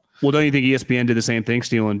to come. Well, don't you think ESPN did the same thing,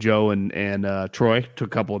 stealing Joe and Troy, took a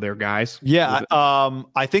couple of their guys? Yeah,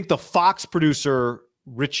 I think the Fox producer,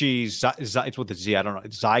 Richie, it's with the Z, I don't know,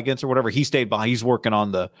 Zygants or whatever, he stayed behind. He's working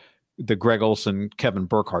on the Greg Olson, Kevin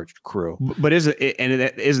Burkhardt crew. But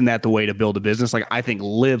isn't that the way to build a business? Like, I think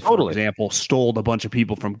Live, for example, stole a bunch of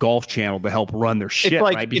people from Golf Channel to help run their shit,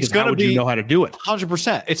 like, right? Because how would you know how to do it?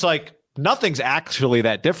 100%. It's like nothing's actually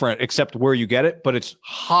that different except where you get it, but it's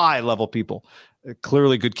high-level people.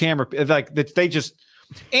 Clearly good camera. Like, they just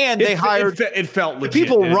And they hired it felt the legit,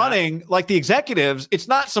 people didn't it? running, like the executives. It's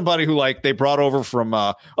not somebody who like they brought over from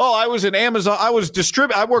I was in Amazon,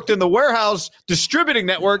 I worked in the warehouse distributing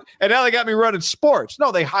network, and now they got me running sports.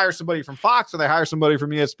 No, they hire somebody from Fox or they hire somebody from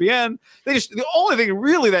ESPN. The only thing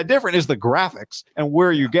really that different is the graphics and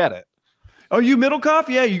where you get it. Oh, you Middlecoff?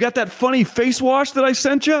 Yeah, you got that funny face wash that I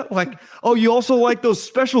sent you? Like, oh, you also like those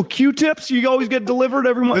special Q-tips you always get delivered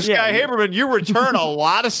every month? This guy Haberman, you return a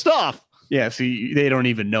lot of stuff. Yeah, see, they don't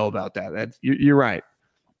even know about that. You're right.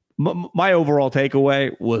 My overall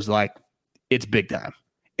takeaway was like, it's big time.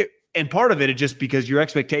 And part of it is just because your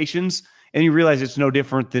expectations, and you realize it's no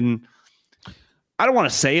different than, I don't want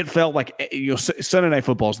to say it felt like, Sunday Night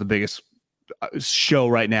Football is the biggest show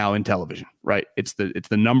right now in television, right? It's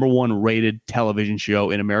the number one rated television show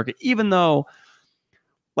in America, even though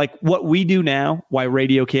like what we do now, why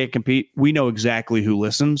radio can't compete, we know exactly who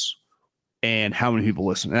listens and how many people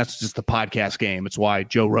listen. That's just the podcast game. It's why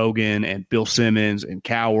Joe Rogan and Bill Simmons and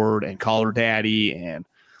Coward and Caller Daddy and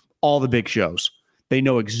all the big shows, they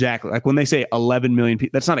know exactly, like when they say 11 million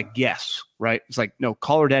people, that's not a guess, right? It's like, no,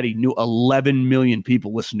 Caller Daddy knew 11 million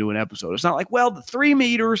people listen to an episode. It's not like, well, the 3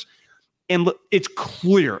 meters. And look, it's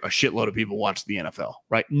clear a shitload of people watch the NFL,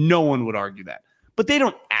 right? No one would argue that. But they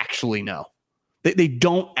don't actually know. They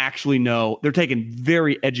don't actually know. They're taking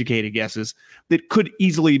very educated guesses that could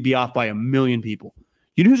easily be off by 1 million people.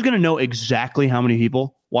 You know who's going to know exactly how many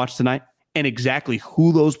people watch tonight and exactly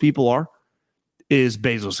who those people are? Is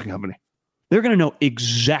Bezos and company. They're going to know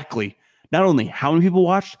exactly not only how many people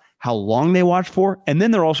watched, how long they watched for, and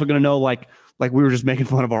then they're also going to know, like we were just making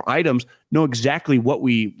fun of our items, know exactly what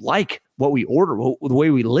we like, what we order, the way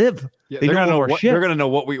we live. Yeah, they're going to know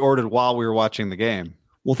what we ordered while we were watching the game.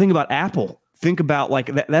 Well, think about Apple. Think about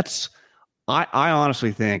like that's. I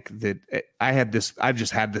honestly think that I've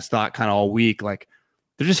just had this thought kind of all week. Like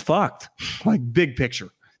they're just fucked. Like big picture.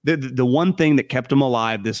 The one thing that kept them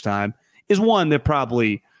alive this time is one that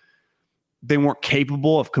probably they weren't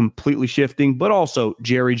capable of completely shifting, but also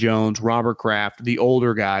Jerry Jones, Robert Kraft, the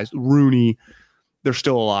older guys, Rooney, they're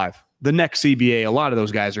still alive. The next CBA, a lot of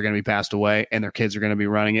those guys are going to be passed away and their kids are going to be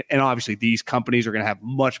running it. And obviously these companies are going to have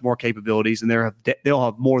much more capabilities and they'll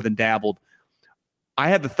have more than dabbled. I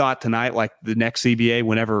had the thought tonight, like the next CBA,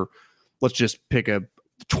 whenever, let's just pick a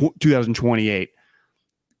 2028,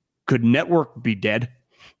 could network be dead?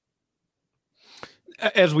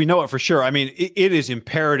 As we know it for sure. I mean, it is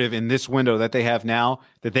imperative in this window that they have now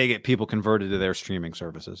that they get people converted to their streaming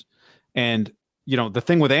services. And, you know, the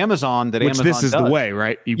thing with Amazon that Amazon this is does, the way,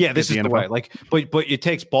 right? This is the way. Like, but it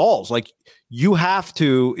takes balls. Like you have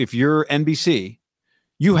to, if you're NBC,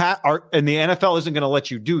 and the NFL isn't going to let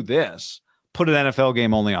you do this, put an NFL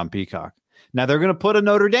game only on Peacock. Now they're going to put a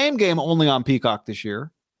Notre Dame game only on Peacock this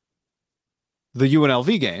year, the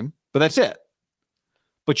UNLV game, but that's it.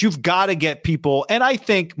 But you've got to get people, and I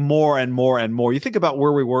think more and more and more. You think about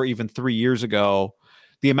where we were even 3 years ago,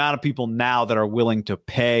 the amount of people now that are willing to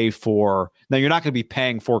pay for. Now, you're not going to be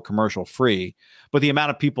paying for commercial free, but the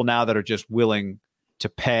amount of people now that are just willing to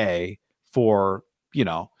pay for, you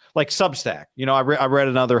know, like Substack. You know, I read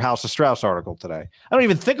another House of Strauss article today. I don't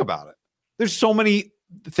even think about it. There's so many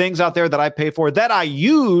things out there that I pay for that I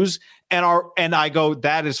use and I go,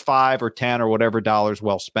 that is $5 or $10 or whatever dollars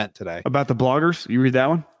well spent today. About the bloggers, you read that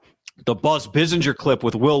one? The Buzz Bissinger clip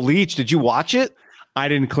with Will Leach. Did you watch it? I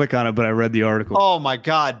didn't click on it, but I read the article. Oh my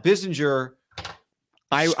God, Bissinger!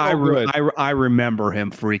 I remember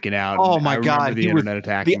him freaking out. Oh my God, the internet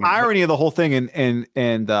attacking. The irony of the whole thing, and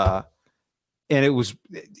it was,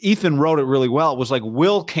 Ethan wrote it really well. It was like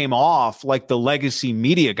Will came off like the legacy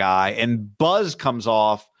media guy, and Buzz comes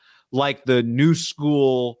off like the new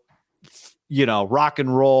school, you know, rock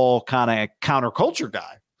and roll kind of counterculture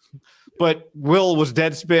guy. But Will was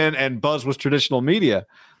Deadspin and Buzz was traditional media.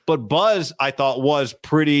 But Buzz, I thought, was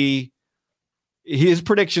his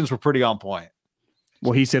predictions were pretty on point.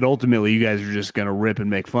 Well, he said ultimately you guys are just going to rip and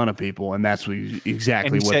make fun of people, and that's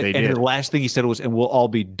exactly what they did. And the last thing he said was, and we'll all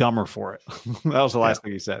be dumber for it. That was the last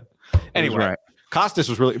thing he said. Anyway, right. Costas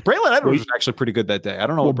was really – Braylon Edwards was actually pretty good that day. I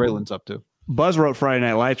don't know what Braylon's up to. Buzz wrote Friday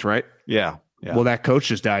Night Lights, right? Yeah. Well, that coach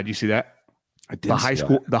just died. You see that? I did.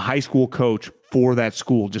 The high school coach for that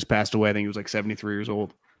school just passed away. I think he was like 73 years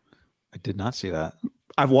old. I did not see that.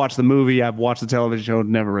 I've watched the movie. I've watched the television show.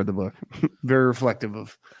 Never read the book. Very reflective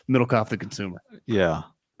of Middlecoff the consumer. Yeah.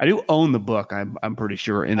 I do own the book. I'm pretty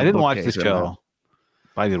sure. I didn't watch the show.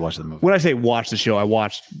 I did watch the movie. When I say watch the show, I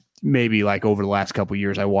watched maybe like over the last couple of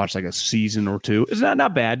years. I watched like a season or two. It's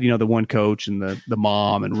not bad. You know, the one coach and the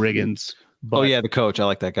mom and Riggins. But, the coach. I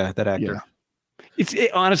like that guy, that actor. Yeah.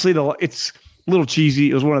 Honestly, A little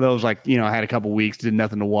cheesy. It was one of those like, I had a couple weeks, did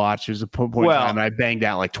nothing to watch. It was a point in time, and I banged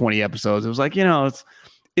out like 20 episodes. It was like,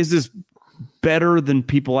 is this better than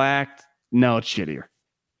people act? No, it's shittier.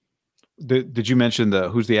 Did you mention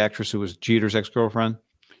who's the actress who was Jeter's ex-girlfriend?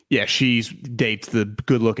 Yeah, she dates the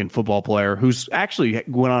good-looking football player who's actually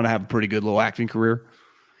went on to have a pretty good little acting career.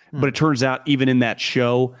 But it turns out even in that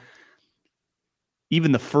show,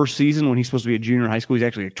 even the first season when he's supposed to be a junior in high school, he's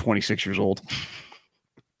actually like 26 years old.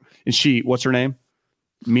 And what's her name?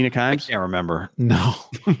 Mina Kimes? I can't remember. No.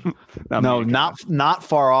 No, not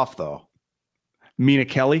far off, though. Mina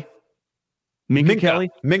Kelly? Minka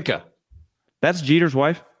Kelly? Minka. That's Jeter's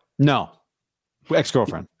wife? No.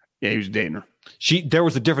 Ex-girlfriend. Yeah, he was dating her. There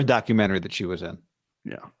was a different documentary that she was in.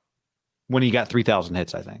 Yeah. When he got 3,000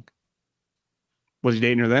 hits, I think. Was he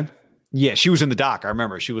dating her then? Yeah, she was in the doc. I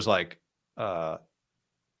remember. She was like,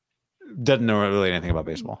 doesn't know really anything about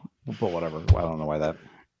baseball. But whatever. I don't know why that.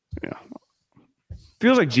 Yeah.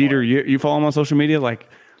 Feels like Jeter, you follow him on social media, like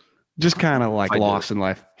just kind of like lost in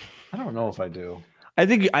life. I don't know if I do. I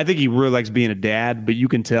think he really likes being a dad, but you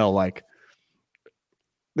can tell like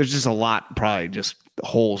there's just a lot, probably just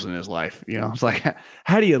holes in his life. It's like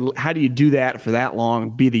how do you do that for that long?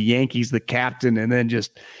 Be the Yankees, the captain, and then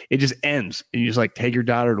it just ends, and you just like take your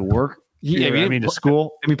daughter to work. Yeah, to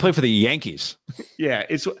school. Play for the Yankees. Yeah,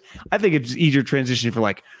 I think it's easier transition for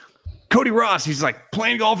like Cody Ross. He's like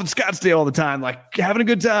playing golf in Scottsdale all the time, like having a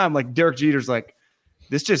good time. Like Derek Jeter's like,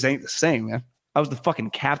 this just ain't the same, man. I was the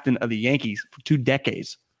fucking captain of the Yankees for 2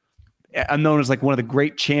 decades. I'm known as like one of the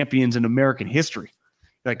great champions in American history.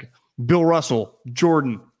 Like Bill Russell,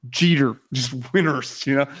 Jordan, Jeter, just winners,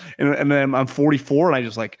 and then I'm 44 and I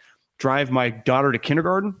just like drive my daughter to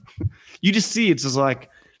kindergarten. You just see it's just like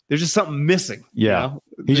there's just something missing. Yeah.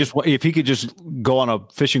 If he could just go on a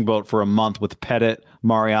fishing boat for a month with Pettit,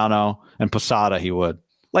 Mariano, and Posada, he would.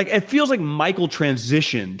 Like it feels like Michael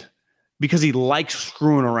transitioned because he likes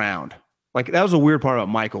screwing around. Like that was a weird part about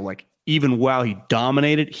Michael. Like even while he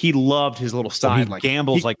dominated, he loved his little side. He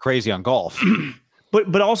gambles like crazy on golf.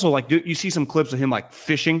 But also, like, you see some clips of him, like,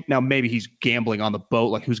 fishing. Now, maybe he's gambling on the boat,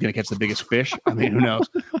 like, who's going to catch the biggest fish? I mean, who knows?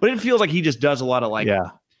 But it feels like he just does a lot of, like,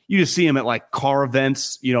 you just see him at, like, car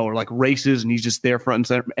events, or, like, races, and he's just there front and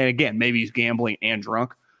center. And, again, maybe he's gambling and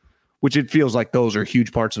drunk, which it feels like those are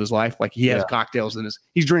huge parts of his life. Like, he has cocktails in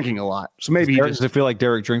he's drinking a lot. So maybe does it feel like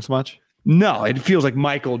Derek drinks much? No, it feels like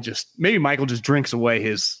Michael just drinks away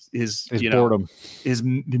his boredom, his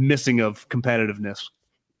missing of competitiveness.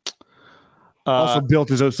 Also built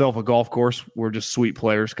his own self a golf course where just sweet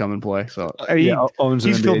players come and play. So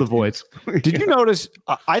he's filled the voids. Did you notice?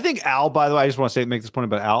 I think Al, by the way, I just want to make this point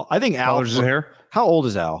about Al. I think Al colors his hair. How old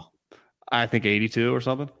is Al? I think 82 or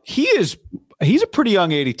something. He's a pretty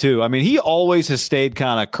young 82. I mean, he always has stayed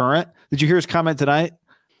kind of current. Did you hear his comment tonight?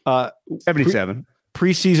 77.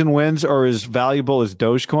 Preseason wins are as valuable as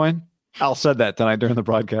Dogecoin. Al said that tonight during the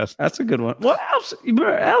broadcast. That's a good one. Well,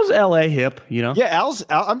 Al's LA hip, Yeah, Al,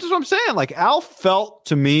 I'm saying, like, Al felt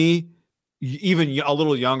to me even a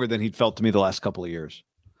little younger than he'd felt to me the last couple of years.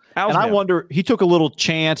 I wonder, he took a little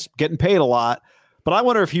chance getting paid a lot, but I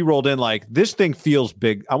wonder if he rolled in like, this thing feels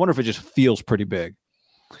big. I wonder if it just feels pretty big.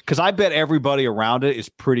 Because I bet everybody around it is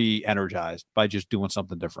pretty energized by just doing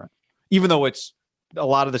something different. Even though it's a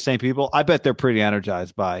lot of the same people, I bet they're pretty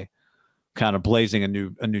energized by kind of blazing a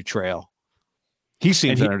new trail. He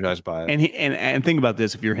seems energized by it. And think about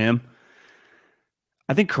this, if you're him.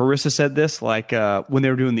 I think Carissa said this, like when they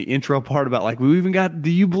were doing the intro part about like, we even got, do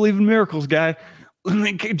you believe in miracles, guy?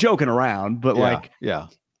 Joking around, but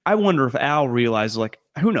I wonder if Al realizes, like,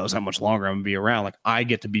 who knows how much longer I'm gonna be around. Like, I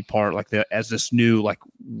get to be part, like, as this new, like,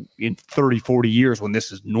 in 30, 40 years when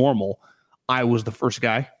this is normal, I was the first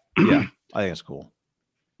guy. Yeah, I think it's cool.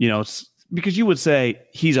 It's because you would say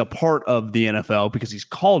he's a part of the NFL because he's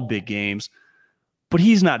called big games, but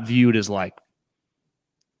he's not viewed as like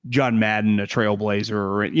John Madden, a trailblazer,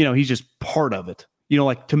 or, he's just part of it.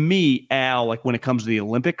 Like, to me, Al, like, when it comes to the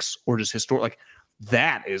Olympics or just historic, like,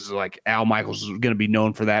 that is like Al Michaels is going to be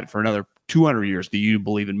known for that for another 200 years. Do you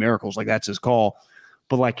believe in miracles? Like, that's his call.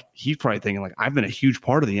 But like, he's probably thinking, like, I've been a huge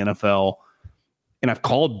part of the NFL and I've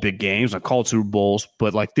called big games, I've called Super Bowls,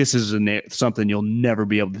 but like, this is something you'll never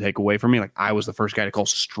be able to take away from me. Like, I was the first guy to call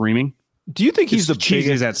streaming. Do you think he's the cheesy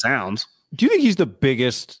biggest, as that sounds? Do you think he's the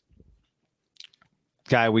biggest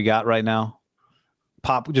guy we got right now?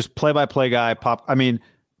 Just play-by-play guy. I mean,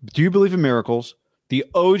 do you believe in miracles? The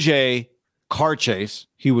OJ car chase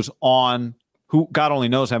he was on, who God only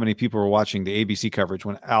knows how many people were watching the ABC coverage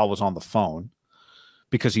when Al was on the phone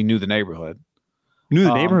because he knew the neighborhood. Knew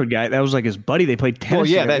the neighborhood guy. That was like his buddy. They played tennis. Well,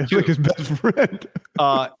 yeah, together. that too. Like his best friend.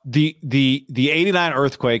 The 89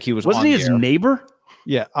 earthquake, he was Wasn't on he the his air. neighbor?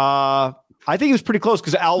 Yeah. I think he was pretty close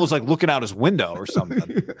because Al was like looking out his window or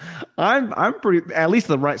something. I'm pretty at least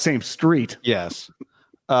the same street. Yes.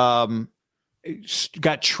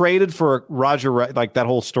 Got traded for Roger, like that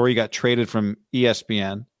whole story got traded from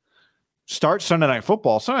ESPN. Start Sunday Night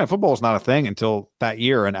Football. Sunday Night Football was not a thing until that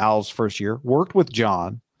year in Al's first year. Worked with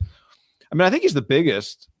John. I mean, I think he's the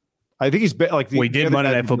biggest. I think he's like the. Well, he did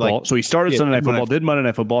Monday Night Football. Like, so he started Sunday Night Football, did Monday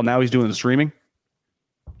Night Football. Now he's doing the streaming.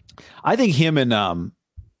 I think him and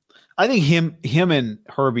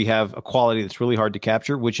Herbie have a quality that's really hard to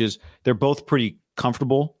capture, which is they're both pretty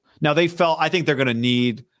comfortable. Now I think they're going to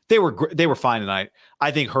need. They were fine tonight.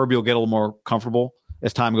 I think Herbie will get a little more comfortable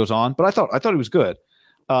as time goes on. But I thought he was good.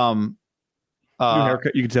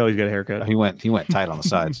 Haircut. You can tell he's got a haircut. He went tight on the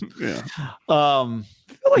sides. Yeah. I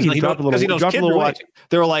feel like he dropped a little. Because he knows kids are watching.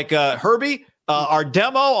 They were like, Herbie, our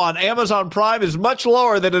demo on Amazon Prime is much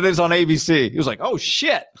lower than it is on ABC. He was like, oh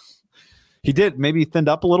shit. He did. Maybe he thinned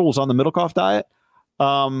up a little. Was on the Middlecoff diet.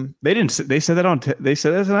 They didn't. They said that they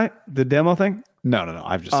said that tonight. The demo thing. No.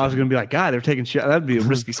 I was going to be like, God, they're taking shit. That'd be a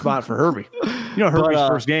risky spot for Herbie. Herbie's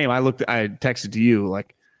first game. I texted to you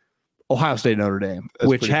like Ohio State Notre Dame,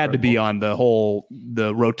 which had to be on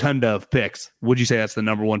the rotunda of picks. Would you say that's the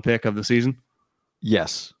number one pick of the season?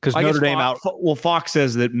 Yes, because Notre Dame Fox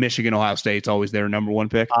says that Michigan, Ohio State's always their number one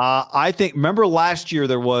pick. I think. Remember last year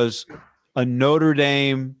there was a Notre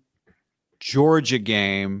Dame Georgia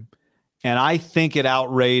game, and I think it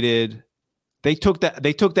outrated. They took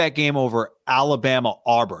that game over Alabama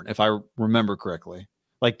Auburn, if I remember correctly.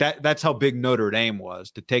 Like that. That's how big Notre Dame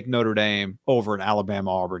was to take Notre Dame over an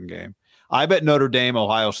Alabama Auburn game. I bet Notre Dame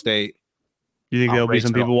Ohio State. You think there'll be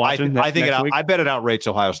some people watching? I bet it outrates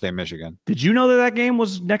Ohio State Michigan. Did you know that game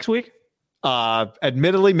was next week?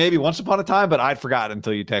 Admittedly, maybe once upon a time, but I'd forgotten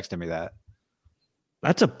until you texted me that.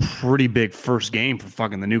 That's a pretty big first game for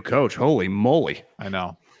fucking the new coach. Holy moly! I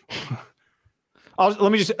know.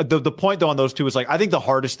 Let me just the point though on those two is like I think the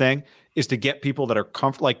hardest thing is to get people that are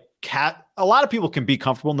comfortable. Like a lot of people can be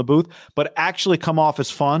comfortable in the booth, but actually come off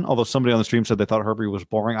as fun. Although somebody on the stream said they thought Herbie was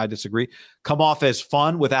boring, I disagree. Come off as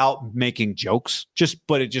fun without making jokes.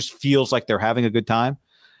 But it just feels like they're having a good time.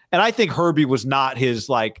 And I think Herbie was not his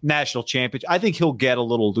like national champion. I think he'll get a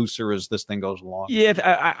little looser as this thing goes along. Yeah,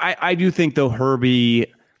 I do think though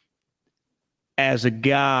Herbie as a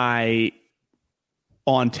guy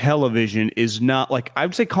on television is not like I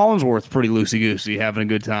would say Collinsworth's pretty loosey goosey, having a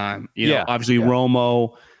good time. You know, obviously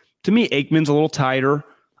Romo. To me, Aikman's a little tighter.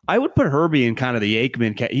 I would put Herbie in kind of the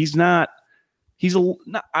Aikman.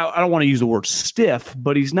 I don't want to use the word stiff,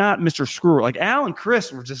 but he's not Mr. Screwer. Like Al and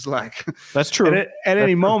Chris were just like that's true. At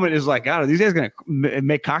any moment is like, God, are these guys going to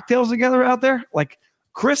make cocktails together out there? Like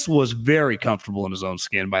Chris was very comfortable in his own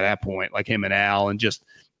skin by that point. Like him and Al, and just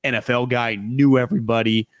NFL guy, knew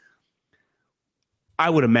everybody.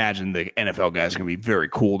 I would imagine the NFL guys are going to be very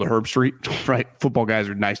cool to Herb Street, right? Football guys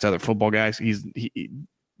are nice to other football guys.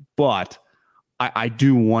 But I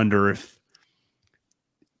do wonder if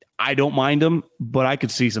I don't mind him, but I could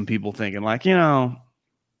see some people thinking like,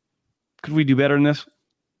 could we do better than this?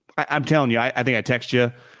 I'm telling you, I think I text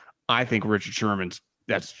you. I think Richard Sherman's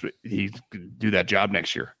he's going to do that job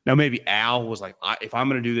next year. Now, maybe Al was like, if I'm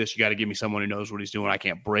going to do this, you got to give me someone who knows what he's doing. I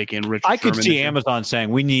can't break in Richard Sherman. I could see Amazon saying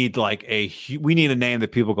we need a name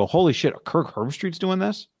that people go, holy shit, Kirk Herbstreit's doing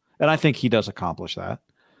this. And I think he does accomplish that.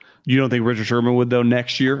 You don't think Richard Sherman would though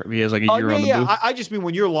next year if he has like a year on the booth? I just mean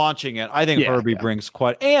when you're launching it, I think Herbie brings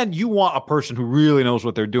and you want a person who really knows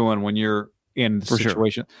what they're doing when you're in the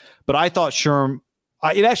situation. Sure. But I thought Sherm,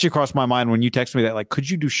 it actually crossed my mind when you texted me that, like, could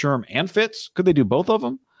you do Sherm and Fitz? Could they do both of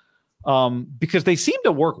them? Because they seem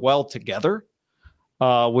to work well together,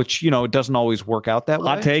 which, it doesn't always work out that way.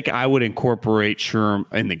 Hot take, I would incorporate Sherm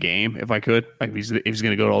in the game if I could. Like, if he's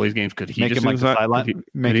going to go to all these games, could he make just him like the sideline?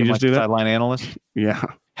 Make him like the sideline analyst? Yeah.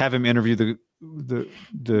 Have him interview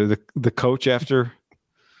the coach after.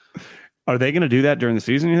 Are they going to do that during the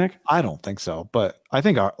season, you think? I don't think so, but I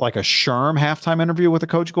think like a Sherm halftime interview with a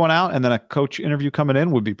coach going out and then a coach interview coming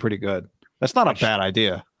in would be pretty good. That's not a bad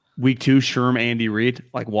idea. Week 2, Sherm, Andy Reid,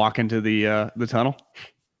 like walk into the tunnel.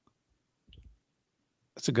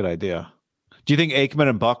 That's a good idea. Do you think Aikman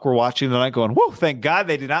and Buck were watching tonight going, whoa, thank God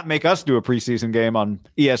they did not make us do a preseason game on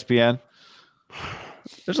ESPN?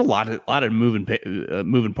 There's a lot of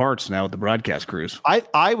moving parts now with the broadcast crews.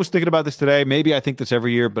 I was thinking about this today. Maybe I think this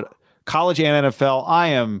every year, but college and NFL, I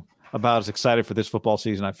am about as excited for this football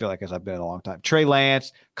season, I feel like, as I've been in a long time. Trey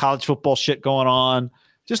Lance, college football shit going on,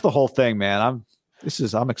 just the whole thing, man.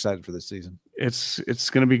 I'm excited for this season. It's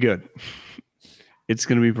going to be good. It's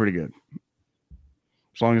going to be pretty good.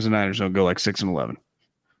 As long as the Niners don't go like 6-11.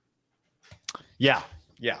 Yeah.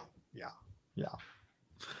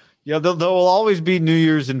 Yeah, there will always be New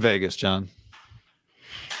Year's in Vegas, John.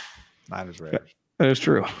 Niners Raiders. That is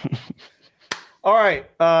true. All right.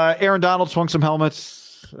 Aaron Donald swung some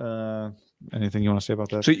helmets. Anything you want to say about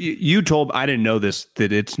that? So you told, I didn't know this,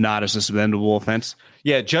 that it's not a suspendable offense.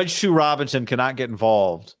 Yeah, Judge Sue Robinson cannot get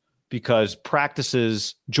involved because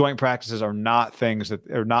joint practices are not things that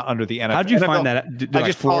are not under the NFL. How'd you find that? I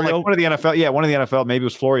just saw like one of the NFL. Yeah, one of the NFL, maybe it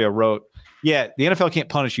was Florio, wrote, yeah, the NFL can't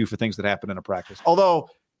punish you for things that happen in a practice. Although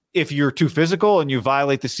if you're too physical and you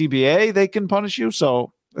violate the CBA, they can punish you.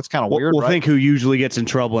 So that's kind of weird. We'll right? think who usually gets in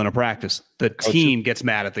trouble in a practice. The team gets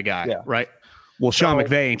mad at the guy, right? Well, Sean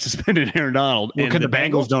McVay ain't suspended Aaron Donald. Well, and the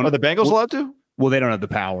Bengals don't. Are the Bengals allowed to? Well, they don't have the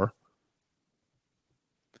power.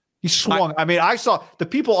 He swung. I mean, I saw the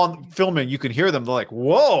people on filming. You can hear them. They're like,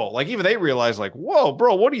 "Whoa!" Like even they realize, like, "Whoa,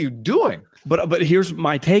 bro, what are you doing?" But here's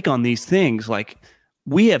my take on these things. Like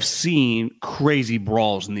we have seen crazy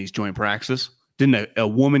brawls in these joint practices. Didn't a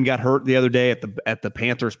woman got hurt the other day at the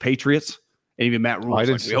Panthers Patriots? And even Matt Rule was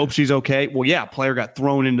like, we hope she's okay. Well, yeah, a player got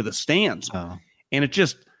thrown into the stands, and it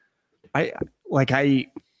just,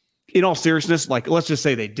 in all seriousness, like let's just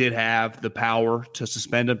say they did have the power to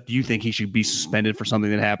suspend him. Do you think he should be suspended for something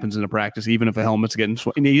that happens in a practice, even if a helmet's getting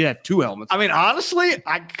swung? You had 2 helmets. I mean, honestly,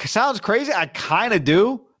 sounds crazy. I kind of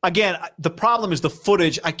do. Again, the problem is the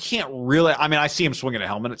footage. I can't really. I mean, I see him swinging a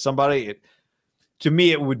helmet at somebody. To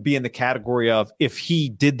me, it would be in the category of if he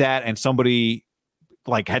did that and somebody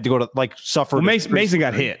like had to go to like suffer. Well, Mason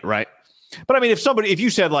got hit, right? But I mean, if you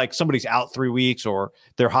said like somebody's out 3 weeks or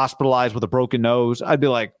they're hospitalized with a broken nose, I'd be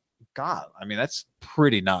like, God, I mean, that's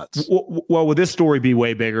pretty nuts. Well, would this story be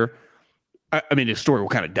way bigger? I mean, this story will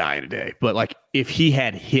kind of die in a day, but like if he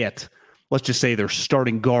had hit, let's just say their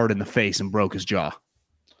starting guard in the face and broke his jaw.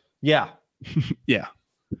 Yeah. Yeah.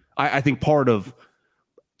 I think part of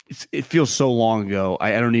it feels so long ago.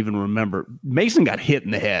 I don't even remember. Mason got hit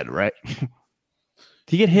in the head, right? Did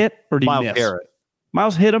he get hit or did he miss? Garrett.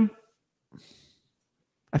 Miles hit him.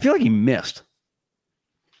 I feel like he missed.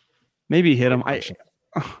 Maybe he hit him.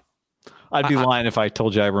 I'd be lying if I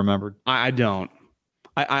told you I remembered. I don't.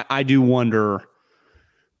 I do wonder.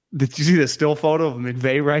 Did you see the still photo of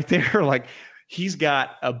McVay right there? Like he's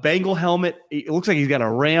got a Bengal helmet. It looks like he's got a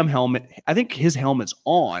Ram helmet. I think his helmet's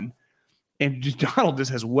on. And Donald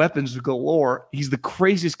just has weapons galore. He's the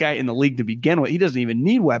craziest guy in the league to begin with. He doesn't even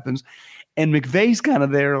need weapons. And McVay's kind of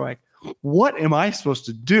there like, what am I supposed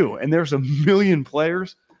to do? And there's a million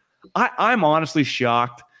players. I'm honestly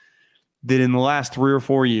shocked that in the last 3 or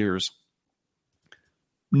 4 years,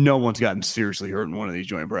 no one's gotten seriously hurt in one of these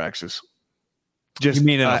joint practices. Just, you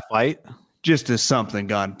mean in a fight? Just as something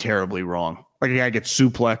gone terribly wrong. Like a guy gets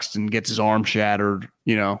suplexed and gets his arm shattered,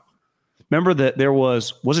 you know. Remember that there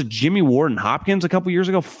was it Jimmy Ward and Hopkins a couple years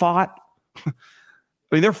ago fought? I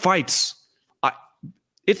mean, their fights,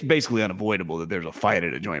 it's basically unavoidable that there's a fight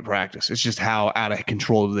at a joint practice. It's just how out of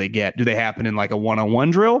control do they get? Do they happen in like a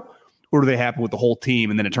one-on-one drill or do they happen with the whole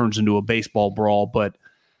team and then it turns into a baseball brawl, but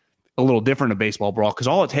a little different, a baseball brawl? Because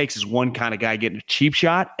all it takes is one kind of guy getting a cheap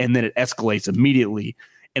shot and then it escalates immediately.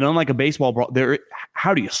 And unlike a baseball brawl,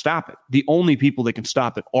 how do you stop it? The only people that can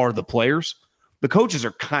stop it are the players. The coaches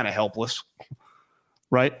are kind of helpless,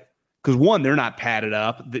 right? Because one, they're not padded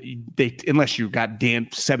up. They unless you've got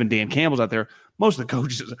 7 Dan Campbells out there, most of the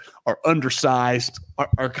coaches are undersized,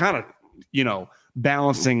 are kind of, you know,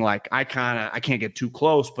 balancing like I can't get too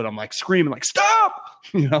close, but I'm like screaming like stop,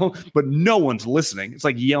 you know, but no one's listening. It's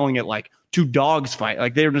like yelling at like 2 dogs fight.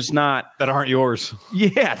 Like they're just not that aren't yours.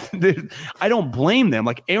 Yeah. I don't blame them.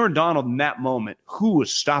 Like Aaron Donald in that moment, who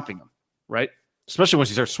was stopping him, right? Especially once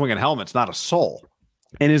he starts swinging helmets, not a soul.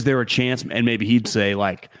 And is there a chance? And maybe he'd say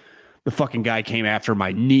like the fucking guy came after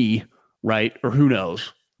my knee, right? Or who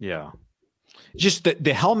knows? Yeah. Just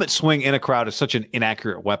the helmet swing in a crowd is such an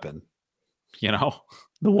inaccurate weapon. You know?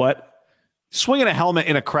 The what? Swinging a helmet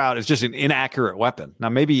in a crowd is just an inaccurate weapon. Now,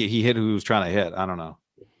 maybe he hit who he was trying to hit. I don't know.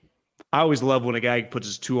 I always love when a guy puts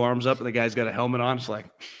his 2 arms up and the guy's got a helmet on. It's like,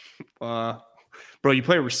 bro, you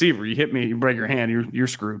play receiver. You hit me, you break your hand, you're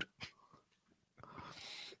screwed.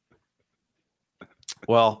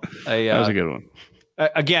 Well, that was a good one.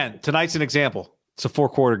 Again, tonight's an example. It's a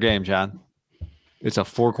 4-quarter game, John. It's a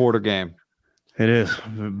 4-quarter game. It is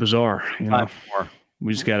bizarre. You know,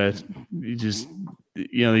 we just gotta,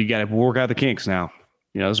 you gotta work out the kinks now.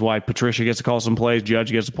 You know, that's why Patricia gets to call some plays,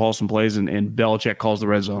 Judge gets to call some plays, and Belichick calls the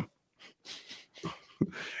red zone.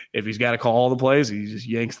 If he's got to call all the plays, he just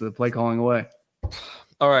yanks the play calling away.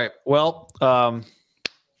 All right. Well,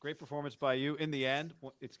 Great performance by you. In the end,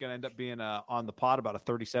 it's going to end up being on the pod about a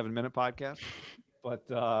 37-minute podcast. But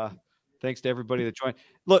thanks to everybody that joined.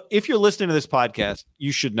 Look, if you're listening to this podcast,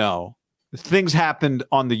 you should know things happened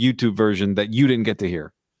on the YouTube version that you didn't get to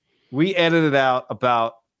hear. We edited out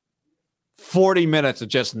about 40 minutes of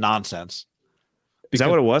just nonsense. Is that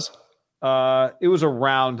what it was? It was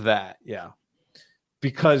around that, yeah.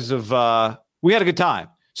 Because of we had a good time.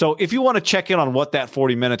 So if you want to check in on what that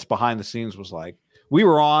 40 minutes behind the scenes was like, we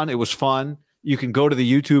were on. It was fun. You can go to the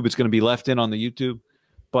YouTube. It's going to be left in on the YouTube.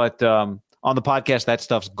 But on the podcast, that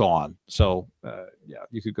stuff's gone. So, yeah,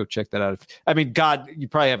 you could go check that out. God, you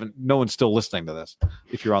probably haven't. No one's still listening to this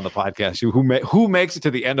if you're on the podcast. Who makes it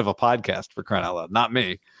to the end of a podcast, for crying out loud? Not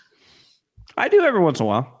me. I do every once in a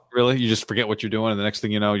while. Really? You just forget what you're doing, and the next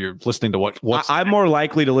thing you know, you're listening to what's... I'm more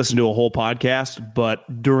likely to listen to a whole podcast,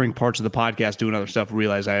 but during parts of the podcast doing other stuff,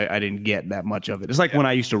 realize I didn't get that much of it. It's like when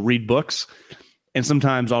I used to read books, and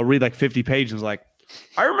sometimes I'll read like 50 pages, like,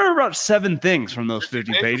 I remember about 7 things from those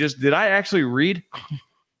 50 pages. Did I actually read?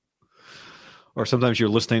 Or sometimes you're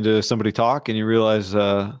listening to somebody talk, and you realize,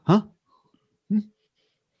 My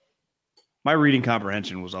reading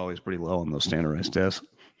comprehension was always pretty low on those standardized tests.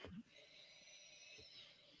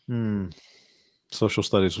 Social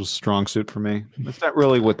studies was a strong suit for me. That's not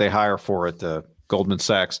really what they hire for at Goldman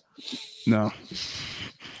Sachs. No.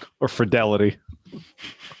 Or Fidelity.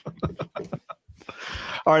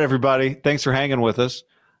 All right, everybody. Thanks for hanging with us.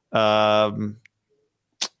 Yeah.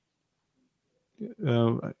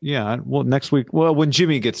 Well, next week. Well, when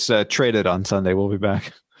Jimmy gets traded on Sunday, we'll be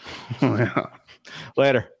back.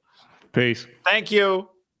 Later. Peace. Thank you.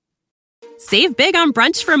 Save big on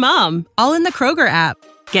brunch for mom, all in the Kroger app.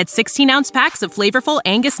 Get 16-ounce packs of flavorful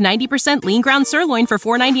Angus 90% lean ground sirloin for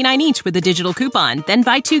 $4.99 each with a digital coupon. Then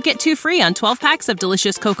buy 2, get 2 free on 12 packs of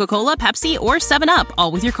delicious Coca-Cola, Pepsi, or 7-Up, all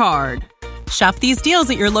with your card. Shop these deals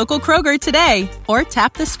at your local Kroger today, or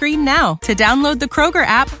tap the screen now to download the Kroger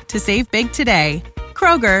app to save big today.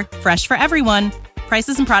 Kroger, fresh for everyone.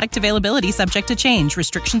 Prices and product availability subject to change.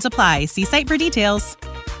 Restrictions apply. See site for details.